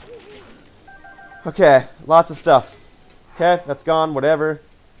 Okay, lots of stuff. Okay, that's gone. Whatever.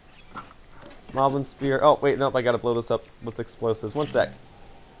 Moblin Spear. Oh, wait, nope. I gotta blow this up with explosives. 1 sec.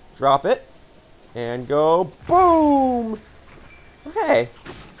 Drop it. And go boom! Hey!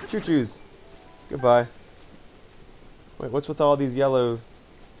 Choo-choos. Goodbye. Wait, what's with all these yellow...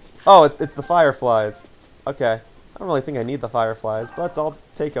 Oh, it's the fireflies. Okay. I don't really think I need the fireflies, but I'll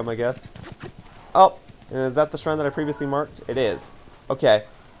take them, I guess. Oh, and is that the shrine that I previously marked? It is. Okay.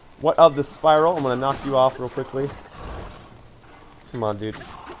 What of the spiral? I'm going to knock you off real quickly. Come on, dude.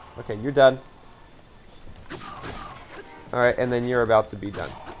 Okay, you're done. Alright, and then you're about to be done.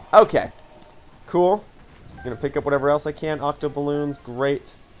 Okay. Cool. Just going to pick up whatever else I can. Octo balloons,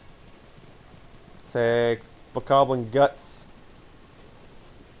 great. Take Bokoblin Guts.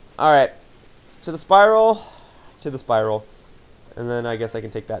 Alright. To the spiral. To the spiral. And then I guess I can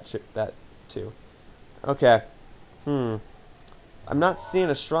take that too. Okay. I'm not seeing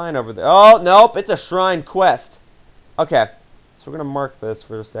a shrine over there. Oh, nope. It's a shrine quest. Okay. So we're going to mark this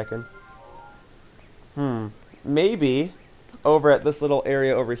for a second. Maybe over at this little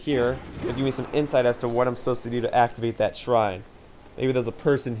area over here, it'll give me some insight as to what I'm supposed to do to activate that shrine. Maybe there's a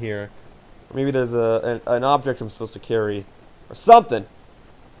person here. Or maybe there's an object I'm supposed to carry. Or something.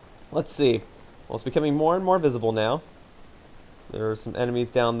 Let's see. Well, it's becoming more and more visible now. There are some enemies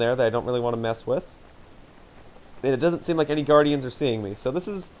down there that I don't really want to mess with. And it doesn't seem like any guardians are seeing me. So this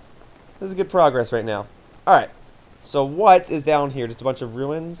is This is good progress right now. Alright. So what is down here? Just a bunch of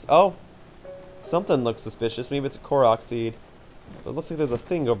ruins? Oh. Something looks suspicious. Maybe it's a Korok seed. But it looks like there's a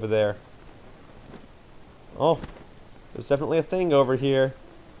thing over there. Oh. There's definitely a thing over here.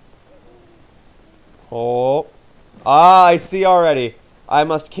 Oh. Ah, I see already. I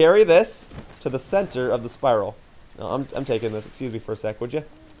must carry this to the center of the spiral. No, I'm taking this. Excuse me for a sec, would you?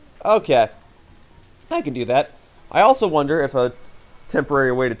 Okay. I can do that. I also wonder if a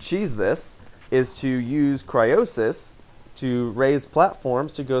temporary way to cheese this is to use cryosis to raise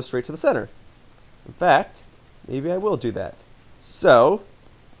platforms to go straight to the center. In fact, maybe I will do that. So,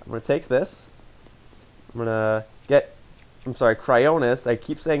 I'm going to take this. I'm going to get, I'm sorry, cryonis. I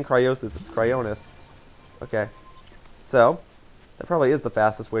keep saying cryosis. It's cryonis. Okay. So, that probably is the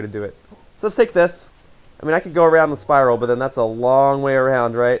fastest way to do it. So let's take this. I mean, I could go around the spiral, but then that's a long way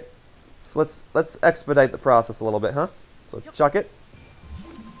around, right? So let's expedite the process a little bit, huh? So chuck it.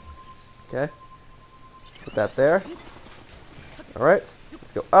 Okay. Put that there. All right.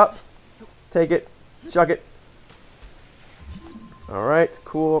 Let's go up. Take it. Chuck it. All right.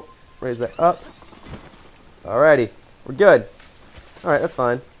 Cool. Raise that up. Alrighty. We're good. All right. That's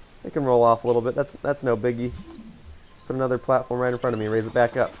fine. It can roll off a little bit. That's no biggie. Let's put another platform right in front of me. Raise it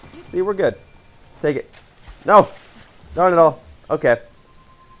back up. See, we're good. Take it. No. Darn it all. Okay.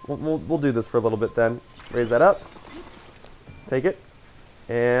 We'll do this for a little bit then. Raise that up. Take it.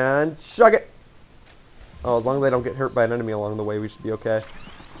 And chuck it. Oh, as long as they don't get hurt by an enemy along the way, we should be okay.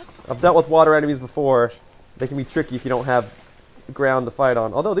 I've dealt with water enemies before. They can be tricky if you don't have ground to fight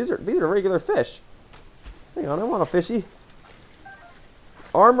on. Although these are regular fish. Hang on, I want a fishy.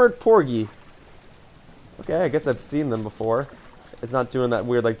 Armored porgy. Okay, I guess I've seen them before. It's not doing that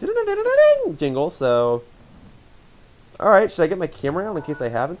weird like jingle, so. Alright, should I get my camera out in case I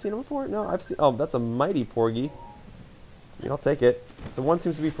haven't seen them before? No, I've seen. Oh, that's a mighty porgy. I mean, I'll take it. So one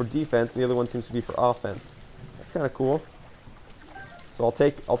seems to be for defense, and the other one seems to be for offense. That's kind of cool. So I'll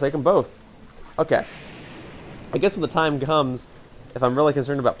take them both. Okay. I guess when the time comes, if I'm really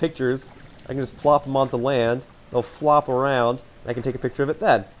concerned about pictures, I can just plop them onto land. They'll flop around, and I can take a picture of it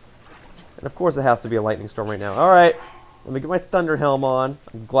then. And of course it has to be a lightning storm right now. Alright, let me get my thunder helm on.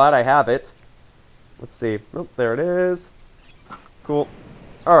 I'm glad I have it. Let's see. Oh, there it is. Cool.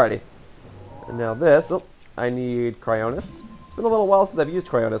 Alrighty. And now this. Oh, I need cryonis. It's been a little while since I've used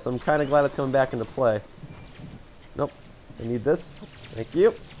cryonis. I'm kind of glad it's coming back into play. Nope. I need this. Thank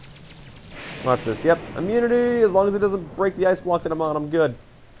you. Watch this. Yep. Immunity. As long as it doesn't break the ice block that I'm on, I'm good.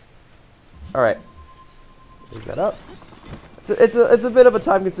 Alright. Raise that up. It's a bit of a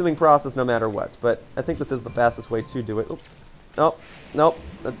time-consuming process no matter what, but I think this is the fastest way to do it. Oop. Nope. Nope.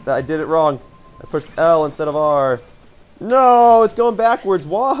 I did it wrong. I pushed L instead of R. No, it's going backwards.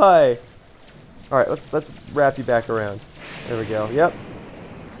 Why? All right, let's wrap you back around. There we go. Yep.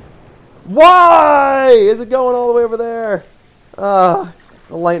 Why is it going all the way over there? Ah,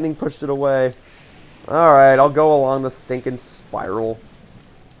 the lightning pushed it away. All right, I'll go along the stinking spiral,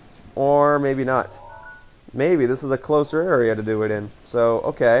 or maybe not. Maybe this is a closer area to do it in. So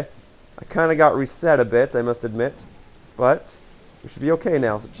okay, I kind of got reset a bit, I must admit, but we should be okay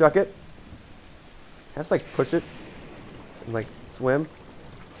now. So chuck it. I just like push it and like swim.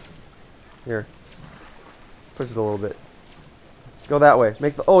 Here. Push it a little bit. Go that way.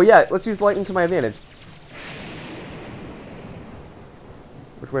 Make the. Oh yeah, let's use lightning to my advantage.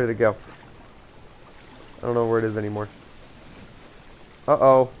 Which way did it go? I don't know where it is anymore.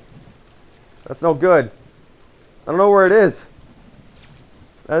 Uh-oh. That's no good. I don't know where it is.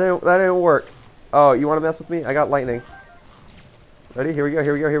 That didn't work. Oh, you want to mess with me? I got lightning. Ready? Here we go,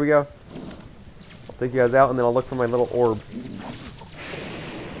 here we go, here we go. I'll take you guys out and then I'll look for my little orb.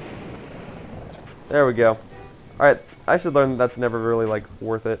 There we go. Alright, I should learn that's never really, like,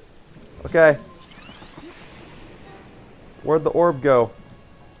 worth it. Okay. Where'd the orb go?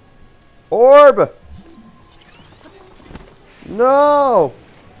 Orb! No!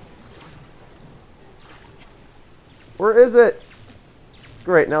 Where is it?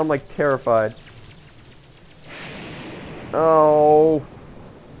 Great, now I'm, like, terrified. Oh.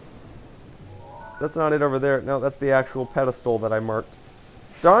 That's not it over there. No, that's the actual pedestal that I marked.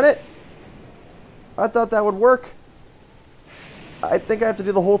 Darn it! I thought that would work. I think I have to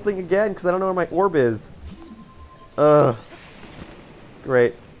do the whole thing again because I don't know where my orb is. Ugh.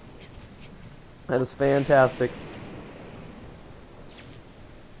 Great. That is fantastic.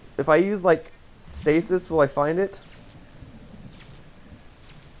 If I use, like, stasis, will I find it?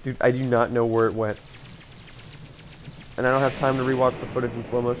 Dude, I do not know where it went. And I don't have time to rewatch the footage in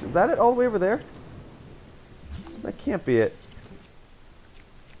slow motion. Is that it all the way over there? That can't be it.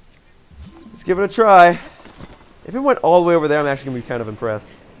 Let's give it a try. If it went all the way over there, I'm actually going to be kind of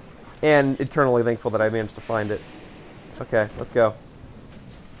impressed. And eternally thankful that I managed to find it. Okay, let's go.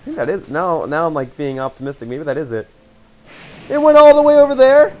 I think that is... Now I'm like being optimistic. Maybe that is it. It went all the way over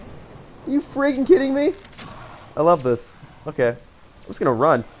there? Are you freaking kidding me? I love this. Okay. I'm just going to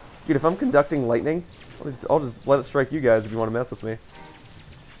run. Dude, if I'm conducting lightning, I'll just let it strike you guys if you want to mess with me.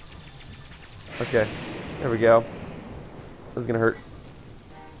 Okay. There we go. This is going to hurt.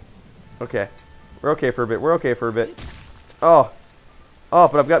 Okay. We're okay for a bit. We're okay for a bit. Oh. Oh,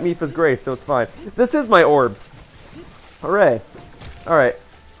 but I've got Mipha's Grace, so it's fine. This is my orb. Hooray. Alright.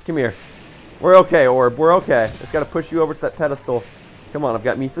 Come here. We're okay, orb. We're okay. Just got to push you over to that pedestal. Come on, I've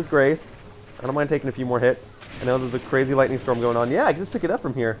got Mipha's Grace. I don't mind taking a few more hits. I know there's a crazy lightning storm going on. Yeah, I can just pick it up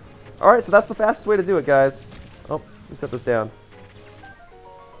from here. Alright, so that's the fastest way to do it, guys. Oh, let me set this down.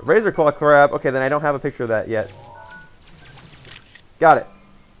 Razor Claw Crab. Okay, then I don't have a picture of that yet. Got it.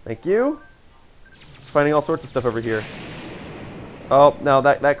 Thank you. Finding all sorts of stuff over here. Oh, no,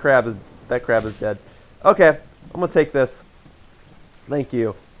 that crab is dead. Okay, I'm gonna take this. Thank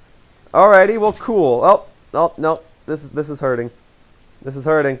you. Alrighty, well, cool. Oh, no, this is hurting. This is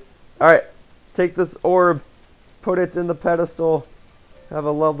hurting. Alright, take this orb, put it in the pedestal. Have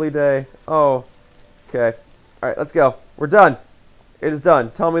a lovely day. Oh, okay. Alright, let's go. We're done. It is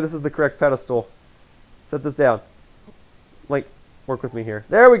done. Tell me this is the correct pedestal. Set this down. Like, work with me here.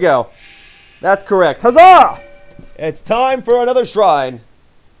 There we go. That's correct. Huzzah! It's time for another shrine.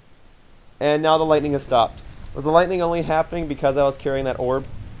 And now the lightning has stopped. Was the lightning only happening because I was carrying that orb?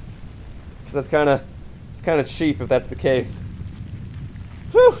 Because it's kind of cheap if that's the case.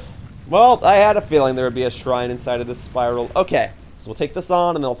 Whew. Well, I had a feeling there would be a shrine inside of this spiral. Okay, so we'll take this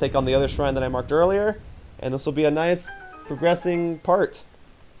on, and then I'll take on the other shrine that I marked earlier, and this will be a nice progressing part.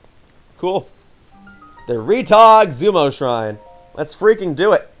 Cool. The Ritaag Zumo Shrine. Let's freaking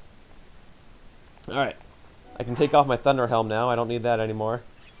do it. Alright. I can take off my Thunder Helm now. I don't need that anymore.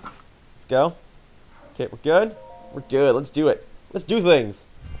 Let's go. Okay, we're good. We're good. Let's do it. Let's do things.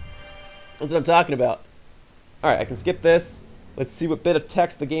 That's what I'm talking about. Alright, I can skip this. Let's see what bit of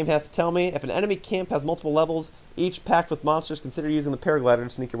text the game has to tell me. If an enemy camp has multiple levels, each packed with monsters, consider using the paraglider to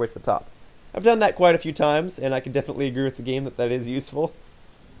sneak your way to the top. I've done that quite a few times, and I can definitely agree with the game that that is useful.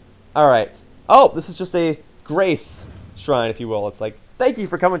 Alright. Oh, this is just a grace shrine, if you will. It's like, thank you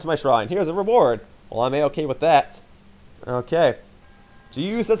for coming to my shrine. Here's a reward. Well, I'm okay with that. Okay. To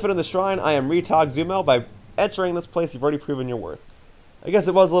use this bit in the shrine, I am Ritaag Zumo. By entering this place, you've already proven your worth. I guess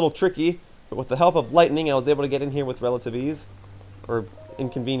it was a little tricky, but with the help of lightning, I was able to get in here with relative ease. Or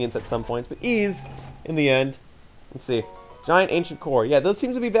inconvenience at some points, but ease in the end. Let's see. Giant Ancient Core. Yeah, those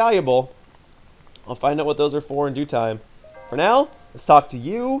seem to be valuable. I'll find out what those are for in due time. For now, let's talk to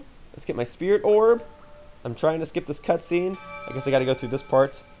you. Let's get my Spirit Orb. I'm trying to skip this cutscene. I guess I gotta go through this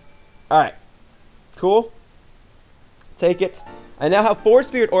part. Alright. Cool. Take it. I now have 4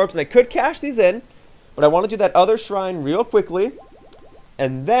 Spirit Orbs, and I could cash these in, but I want to do that other shrine real quickly,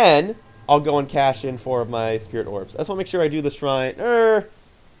 and then I'll go and cash in 4 of my Spirit Orbs. I just want to make sure I do the shrine. I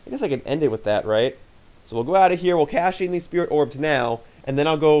guess I can end it with that, right? So we'll go out of here, we'll cash in these Spirit Orbs now, and then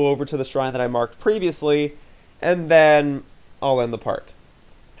I'll go over to the shrine that I marked previously, and then I'll end the part.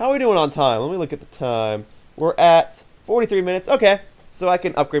 How are we doing on time? Let me look at the time. We're at 43 minutes. Okay, so I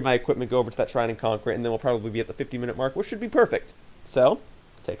can upgrade my equipment, go over to that shrine and conquer it, and then we'll probably be at the 50-minute mark, which should be perfect. So,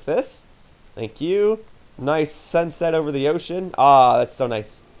 take this. Thank you. Nice sunset over the ocean. Ah, that's so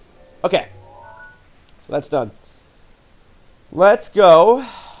nice. Okay, so that's done. Let's go.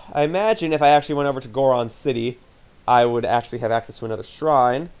 I imagine if I actually went over to Goron City, I would actually have access to another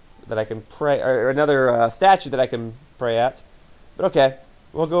shrine that I can pray, or another statue that I can pray at. But okay,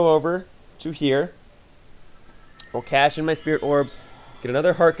 we'll go over to here. We'll cash in my Spirit Orbs, get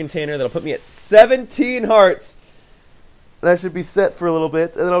another heart container that'll put me at 17 hearts. And I should be set for a little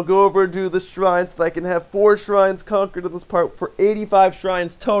bit, and then I'll go over and do the shrines so that I can have 4 shrines conquered in this part for 85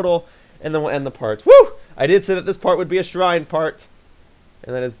 shrines total, and then we'll end the part. Woo! I did say that this part would be a shrine part,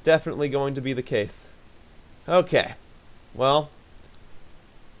 and that is definitely going to be the case. Okay. Well.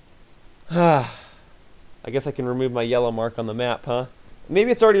 I guess I can remove my yellow mark on the map, huh? Maybe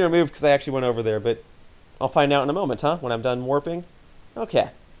it's already removed because I actually went over there, but I'll find out in a moment, huh? When I'm done warping.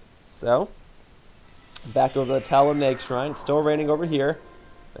 Okay. So, back over to the Taloneg Shrine. It's still raining over here.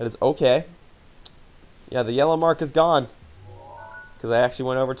 That is okay. Yeah, the yellow mark is gone. Because I actually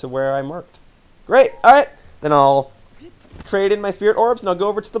went over to where I marked. Great! Alright! Then I'll trade in my Spirit Orbs and I'll go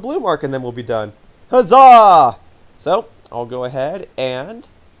over to the blue mark and then we'll be done. Huzzah! So, I'll go ahead and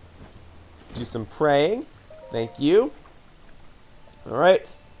do some praying. Thank you.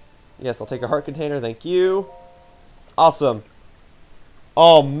 Alright. Yes, I'll take a heart container. Thank you. Awesome.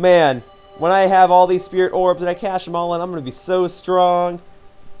 Oh, man. When I have all these Spirit Orbs and I cash them all in, I'm going to be so strong.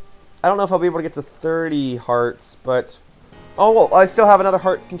 I don't know if I'll be able to get to 30 hearts, but... Oh, well, I still have another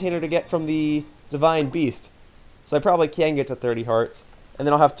heart container to get from the Divine Beast. So I probably can get to 30 hearts. And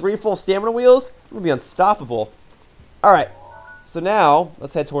then I'll have 3 full stamina wheels. I'm going to be unstoppable. Alright, so now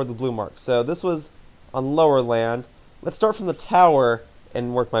let's head toward the blue mark. So this was on lower land. Let's start from the tower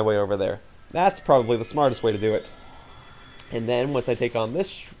and work my way over there. That's probably the smartest way to do it. And then once I take on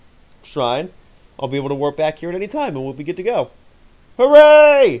this shrine, I'll be able to warp back here at any time and we'll be good to go.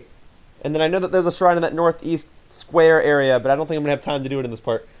 Hooray! And then I know that there's a shrine in that northeast square area, but I don't think I'm going to have time to do it in this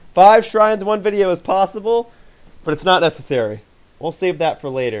part. 5 shrines in one video is possible, but it's not necessary. We'll save that for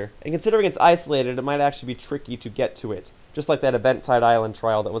later. And considering it's isolated, it might actually be tricky to get to it. Just like that Eventide Island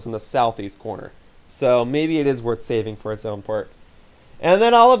trial that was in the southeast corner. So maybe it is worth saving for its own part. And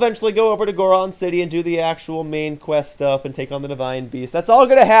then I'll eventually go over to Goron City and do the actual main quest stuff and take on the Divine Beast. That's all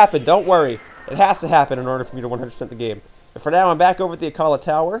going to happen, don't worry. It has to happen in order for me to 100% the game. But for now, I'm back over at the Akkala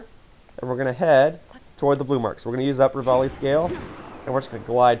Tower. And we're going to head toward the blue mark. So we're going to use up Rivali Scale. And we're just going to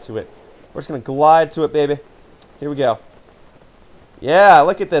glide to it. We're just going to glide to it, baby. Here we go. Yeah,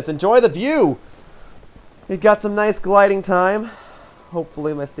 look at this. Enjoy the view. We've got some nice gliding time.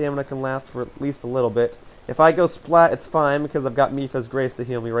 Hopefully my stamina can last for at least a little bit. If I go splat, it's fine because I've got Mipha's Grace to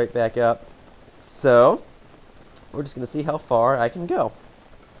heal me right back up. So, we're just going to see how far I can go.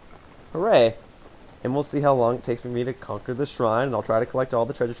 Hooray. And we'll see how long it takes for me to conquer the shrine, and I'll try to collect all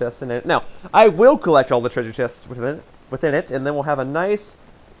the treasure chests in it. Now, I will collect all the treasure chests within it, and then we'll have a nice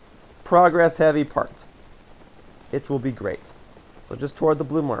progress-heavy part. It will be great. So just toward the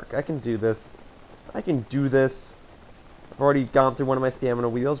blue mark. I can do this. I can do this. I've already gone through one of my stamina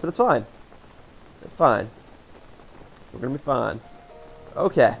wheels, but it's fine. It's fine. We're going to be fine.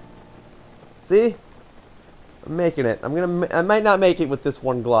 Okay. See? I'm making it. I might not make it with this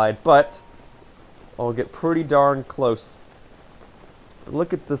one glide, but I'll get pretty darn close.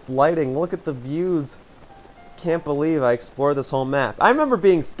 Look at this lighting. Look at the views. Can't believe I explored this whole map. I remember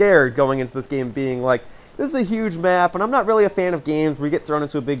being scared going into this game, being like, this is a huge map, and I'm not really a fan of games where you get thrown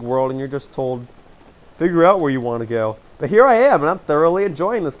into a big world and you're just told, figure out where you want to go. But here I am, and I'm thoroughly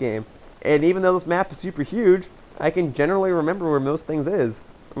enjoying this game. And even though this map is super huge, I can generally remember where most things is.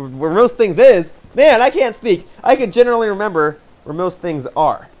 Where most things is? Man, I can't speak. I can generally remember where most things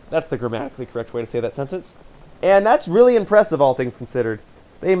are. That's the grammatically correct way to say that sentence. And that's really impressive, all things considered.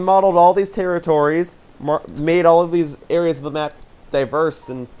 They modeled all these territories, made all of these areas of the map diverse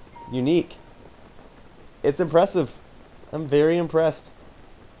and unique. It's impressive. I'm very impressed.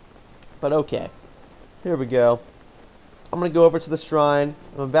 But okay. Here we go. I'm going to go over to the shrine.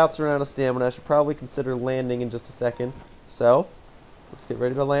 I'm about to run out of stamina. I should probably consider landing in just a second. So, let's get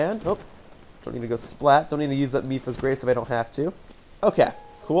ready to land. Oh, don't need to go splat. Don't need to use up Mipha's Grace if I don't have to. Okay,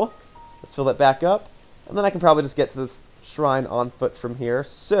 cool. Let's fill that back up. And then I can probably just get to this shrine on foot from here.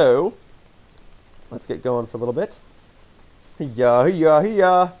 So, let's get going for a little bit. Hiya, hiya,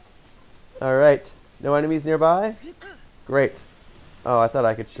 hiya. Alright. No enemies nearby? Great. Oh, I thought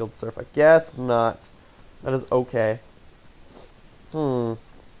I could shield surf. I guess not. That is okay. Well,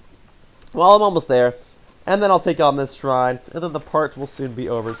 I'm almost there. And then I'll take on this shrine. And then the part will soon be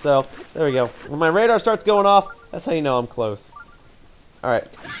over. So, there we go. When my radar starts going off, that's how you know I'm close. Alright.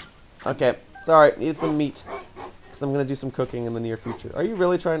 Okay. Sorry. Need some meat. Because I'm going to do some cooking in the near future. Are you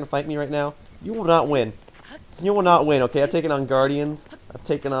really trying to fight me right now? You will not win. You will not win, okay? I've taken on Guardians. I've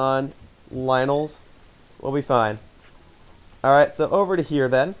taken on Lionels. We'll be fine. Alright, so over to here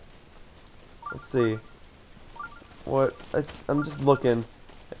then. Let's see. What? I'm just looking.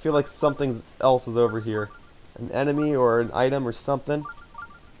 I feel like something else is over here. An enemy or an item or something.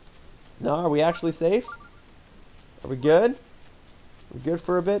 No, are we actually safe? Are we good? Are we good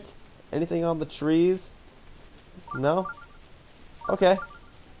for a bit? Anything on the trees? No? Okay.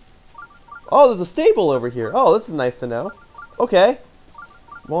 Oh, there's a stable over here. Oh, this is nice to know. Okay.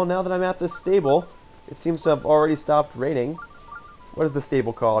 Well, now that I'm at this stable, it seems to have already stopped raining. What is the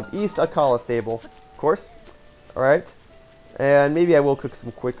stable called? East Akkala Stable, of course. Alright. And maybe I will cook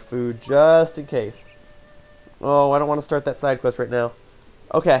some quick food just in case. Oh, I don't want to start that side quest right now.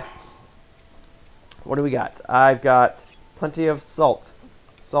 Okay. What do we got? I've got plenty of salt.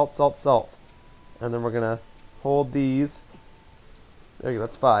 Salt, salt, salt. And then we're going to hold these. There you go,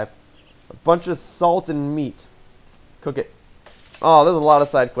 that's 5. A bunch of salt and meat. Cook it. Oh, there's a lot of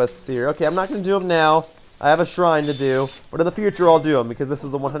side quests here. Okay, I'm not going to do them now. I have a shrine to do. But in the future, I'll do them because this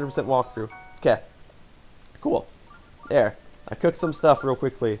is a 100% walkthrough. Okay. Cool. There. I cooked some stuff real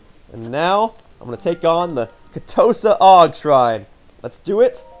quickly. And now, I'm going to take on the Katosa Og Shrine. Let's do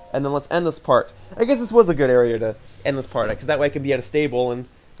it, and then let's end this part. I guess this was a good area to end this part, because that way I can be at a stable, and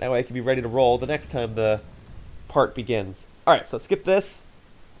that way I can be ready to roll the next time the part begins. Alright, so let's skip this.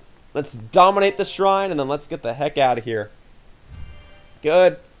 Let's dominate the shrine, and then let's get the heck out of here.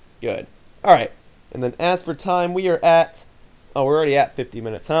 Good. Good. Alright. And then as for time, we are at... Oh, we're already at 50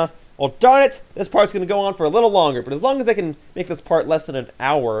 minutes, huh? Well, darn it! This part's going to go on for a little longer, but as long as I can make this part less than an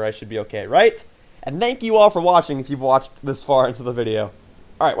hour, I should be okay, right? And thank you all for watching if you've watched this far into the video.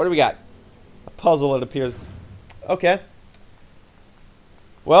 Alright, what do we got? A puzzle, it appears. Okay.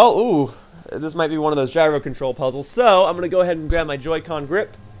 Well, ooh. This might be one of those gyro control puzzles, so I'm going to go ahead and grab my Joy-Con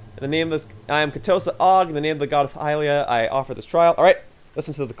grip. In the name of this, I am Katosa Og. In the name of the goddess Hylia, I offer this trial. Alright,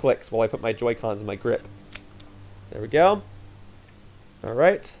 listen to the clicks while I put my Joy-Cons in my grip. There we go.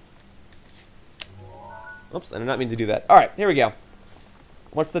 Alright. Oops, I did not mean to do that. Alright, here we go.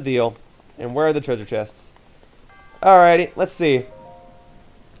 What's the deal? And where are the treasure chests? Alrighty, let's see.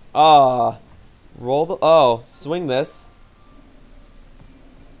 Roll the... Oh, swing this.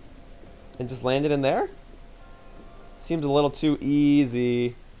 And just land it in there? Seems a little too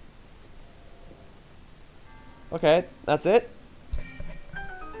easy. Okay, that's it.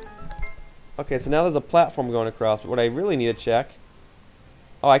 Okay, so now there's a platform going across, but what I really need to check...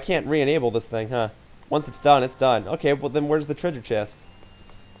 Oh, I can't re-enable this thing, huh? Once it's done, it's done. Okay, well then where's the treasure chest?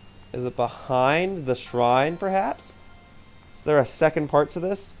 Is it behind the shrine, perhaps? Is there a second part to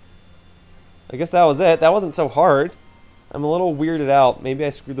this? I guess that was it. That wasn't so hard. I'm a little weirded out. Maybe I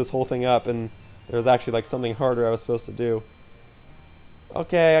screwed this whole thing up and there was actually like something harder I was supposed to do.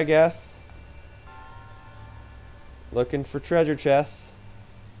 Okay, I guess. Looking for treasure chests.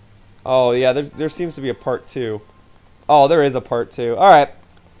 Oh yeah, there seems to be a part 2. Oh, there is a part 2. Alright.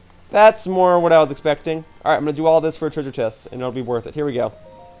 That's more what I was expecting. Alright, I'm going to do all this for a treasure chest and it'll be worth it. Here we go.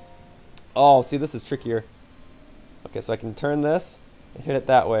 Oh, see, this is trickier. Okay, so I can turn this and hit it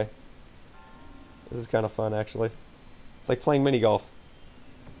that way. This is kind of fun, actually. It's like playing mini golf.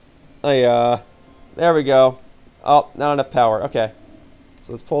 Oh, yeah. There we go. Oh, not enough power. Okay.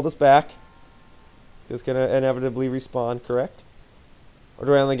 So let's pull this back. It's going to inevitably respawn, correct? Or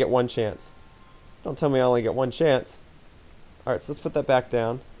do I only get one chance? Don't tell me I only get one chance. Alright, so let's put that back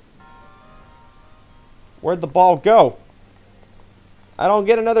down. Where'd the ball go? I don't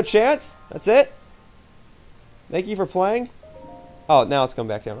get another chance? That's it? Thank you for playing. Oh, now it's come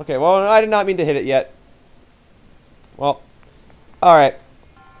back down. Okay, well, I did not mean to hit it yet. Well, alright.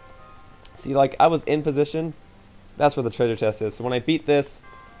 See, like, I was in position. That's where the treasure chest is. So when I beat this,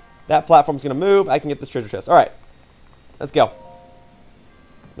 that platform's going to move. I can get this treasure chest. Alright. Let's go.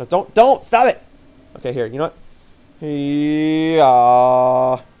 No, don't! Stop it! Okay, here, you know what?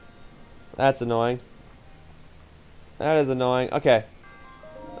 Yeah. That's annoying. That is annoying. Okay.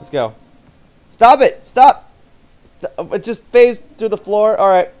 Let's go. Stop it! Stop! It just phased through the floor.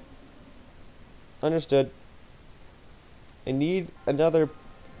 Alright. Understood. I need another...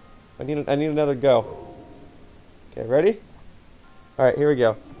 I need another go. Okay, ready? Alright, here we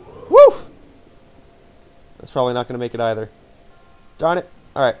go. Woo! That's probably not going to make it either. Darn it.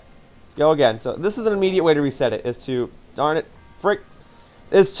 Alright. Let's go again. So this is an immediate way to reset it. Is to... Darn it. Frick.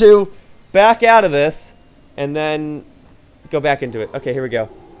 Is to back out of this. And then go back into it. Okay, here we go.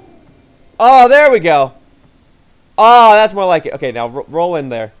 Oh, there we go. Oh, that's more like it. Okay, now roll in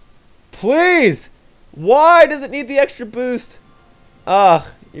there. Please! Why does it need the extra boost? Ugh,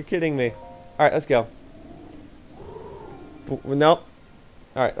 you're kidding me. Alright, let's go. Nope.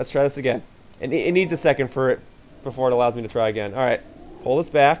 Alright, let's try this again. It needs a second for it before it allows me to try again. Alright, pull this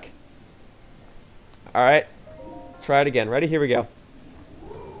back. Alright, try it again. Ready? Here we go.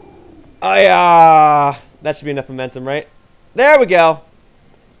 Oh, yeah. That should be enough momentum, right? There we go.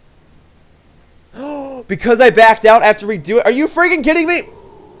 Because I backed out, I have to redo it. Are you freaking kidding me?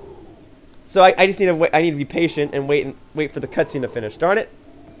 So I just need to wait. I need to be patient and wait for the cutscene to finish. Darn it!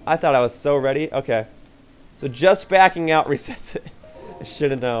 I thought I was so ready. Okay, so just backing out resets it. I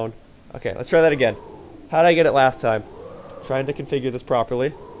should have known. Okay, let's try that again. How did I get it last time? Trying to configure this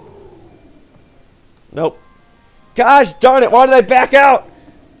properly. Nope. Gosh darn it! Why did I back out?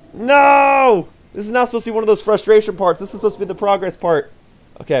 No! This is not supposed to be one of those frustration parts. This is supposed to be the progress part.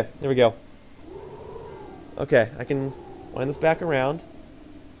 Okay, here we go. Okay, I can wind this back around.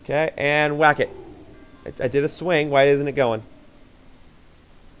 Okay, and whack it. I did a swing. Why isn't it going?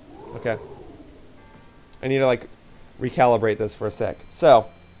 Okay. I need to, like, recalibrate this for a sec. So,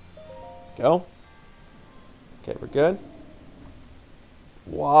 go. Okay, we're good.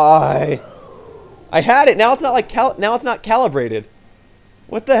 Why? I had it. Now it's not like now it's not calibrated.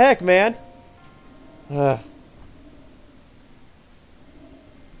 What the heck, man?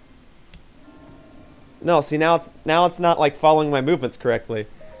 No, see now it's not like following my movements correctly.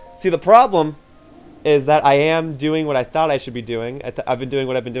 See, the problem is that I am doing what I thought I should be doing. I've been doing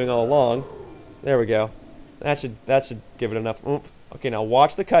what I've been doing all along. There we go. That should give it enough oomph. Okay, now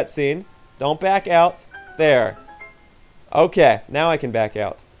watch the cutscene. Don't back out. There. Okay, now I can back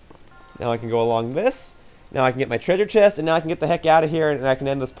out. Now I can go along this. Now I can get my treasure chest, and now I can get the heck out of here, and I can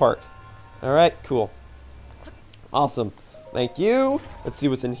end this part. Alright, cool. Awesome. Thank you. Let's see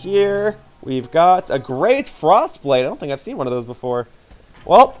what's in here. We've got a great frost blade. I don't think I've seen one of those before.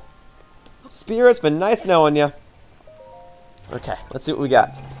 Well, Spirit, it's been nice knowing you. Okay, let's see what we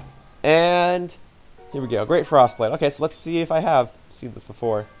got. And here we go. Great frost blade. Okay, so let's see if I have seen this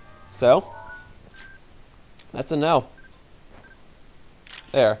before. So, that's a no.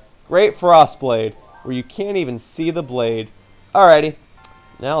 There. Great frost blade, where you can't even see the blade. Alrighty.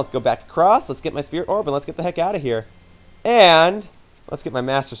 Now let's go back across. Let's get my Spirit Orb, and let's get the heck out of here. And let's get my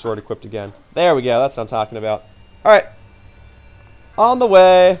Master Sword equipped again. There we go. That's what I'm talking about. Alright. On the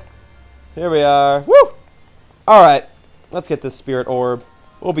way. Here we are. Woo! Alright. Let's get this Spirit Orb.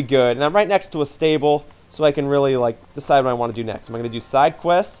 We'll be good. And I'm right next to a stable, so I can really, like, decide what I want to do next. Am I going to do side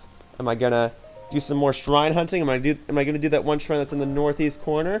quests? Am I going to do some more shrine hunting? Am I going to do that one shrine that's in the northeast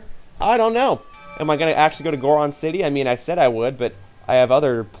corner? I don't know. Am I going to actually go to Goron City? I mean, I said I would, but I have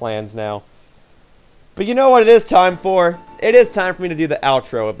other plans now. But you know what it is time for? It is time for me to do the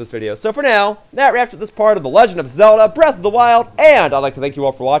outro of this video. So for now, that wraps up this part of The Legend of Zelda Breath of the Wild, and I'd like to thank you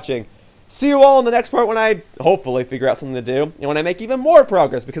all for watching. See you all in the next part when I hopefully figure out something to do, and when I make even more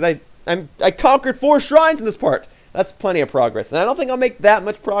progress, because I conquered 4 shrines in this part. That's plenty of progress, and I don't think I'll make that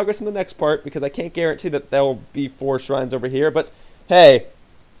much progress in the next part, because I can't guarantee that there will be 4 shrines over here, but hey,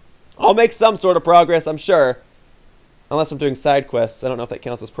 I'll make some sort of progress, I'm sure. Unless I'm doing side quests. I don't know if that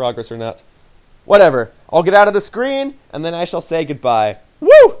counts as progress or not. Whatever. I'll get out of the screen, and then I shall say goodbye.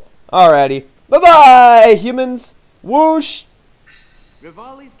 Woo! Alrighty. Bye-bye, humans. Whoosh.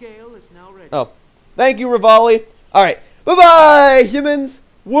 Rivali's gale is now ready. Oh. Thank you, Rivali. Alright. Bye-bye, humans.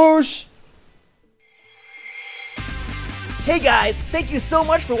 Whoosh. Hey guys, thank you so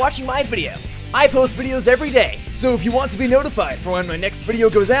much for watching my video. I post videos every day, so if you want to be notified for when my next video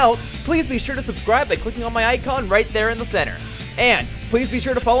goes out, please be sure to subscribe by clicking on my icon right there in the center. And please be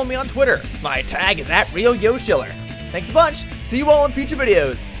sure to follow me on Twitter. My tag is @RealYoshiller. Thanks a bunch. See you all in future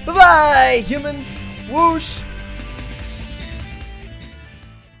videos. Bye-bye, humans. Whoosh.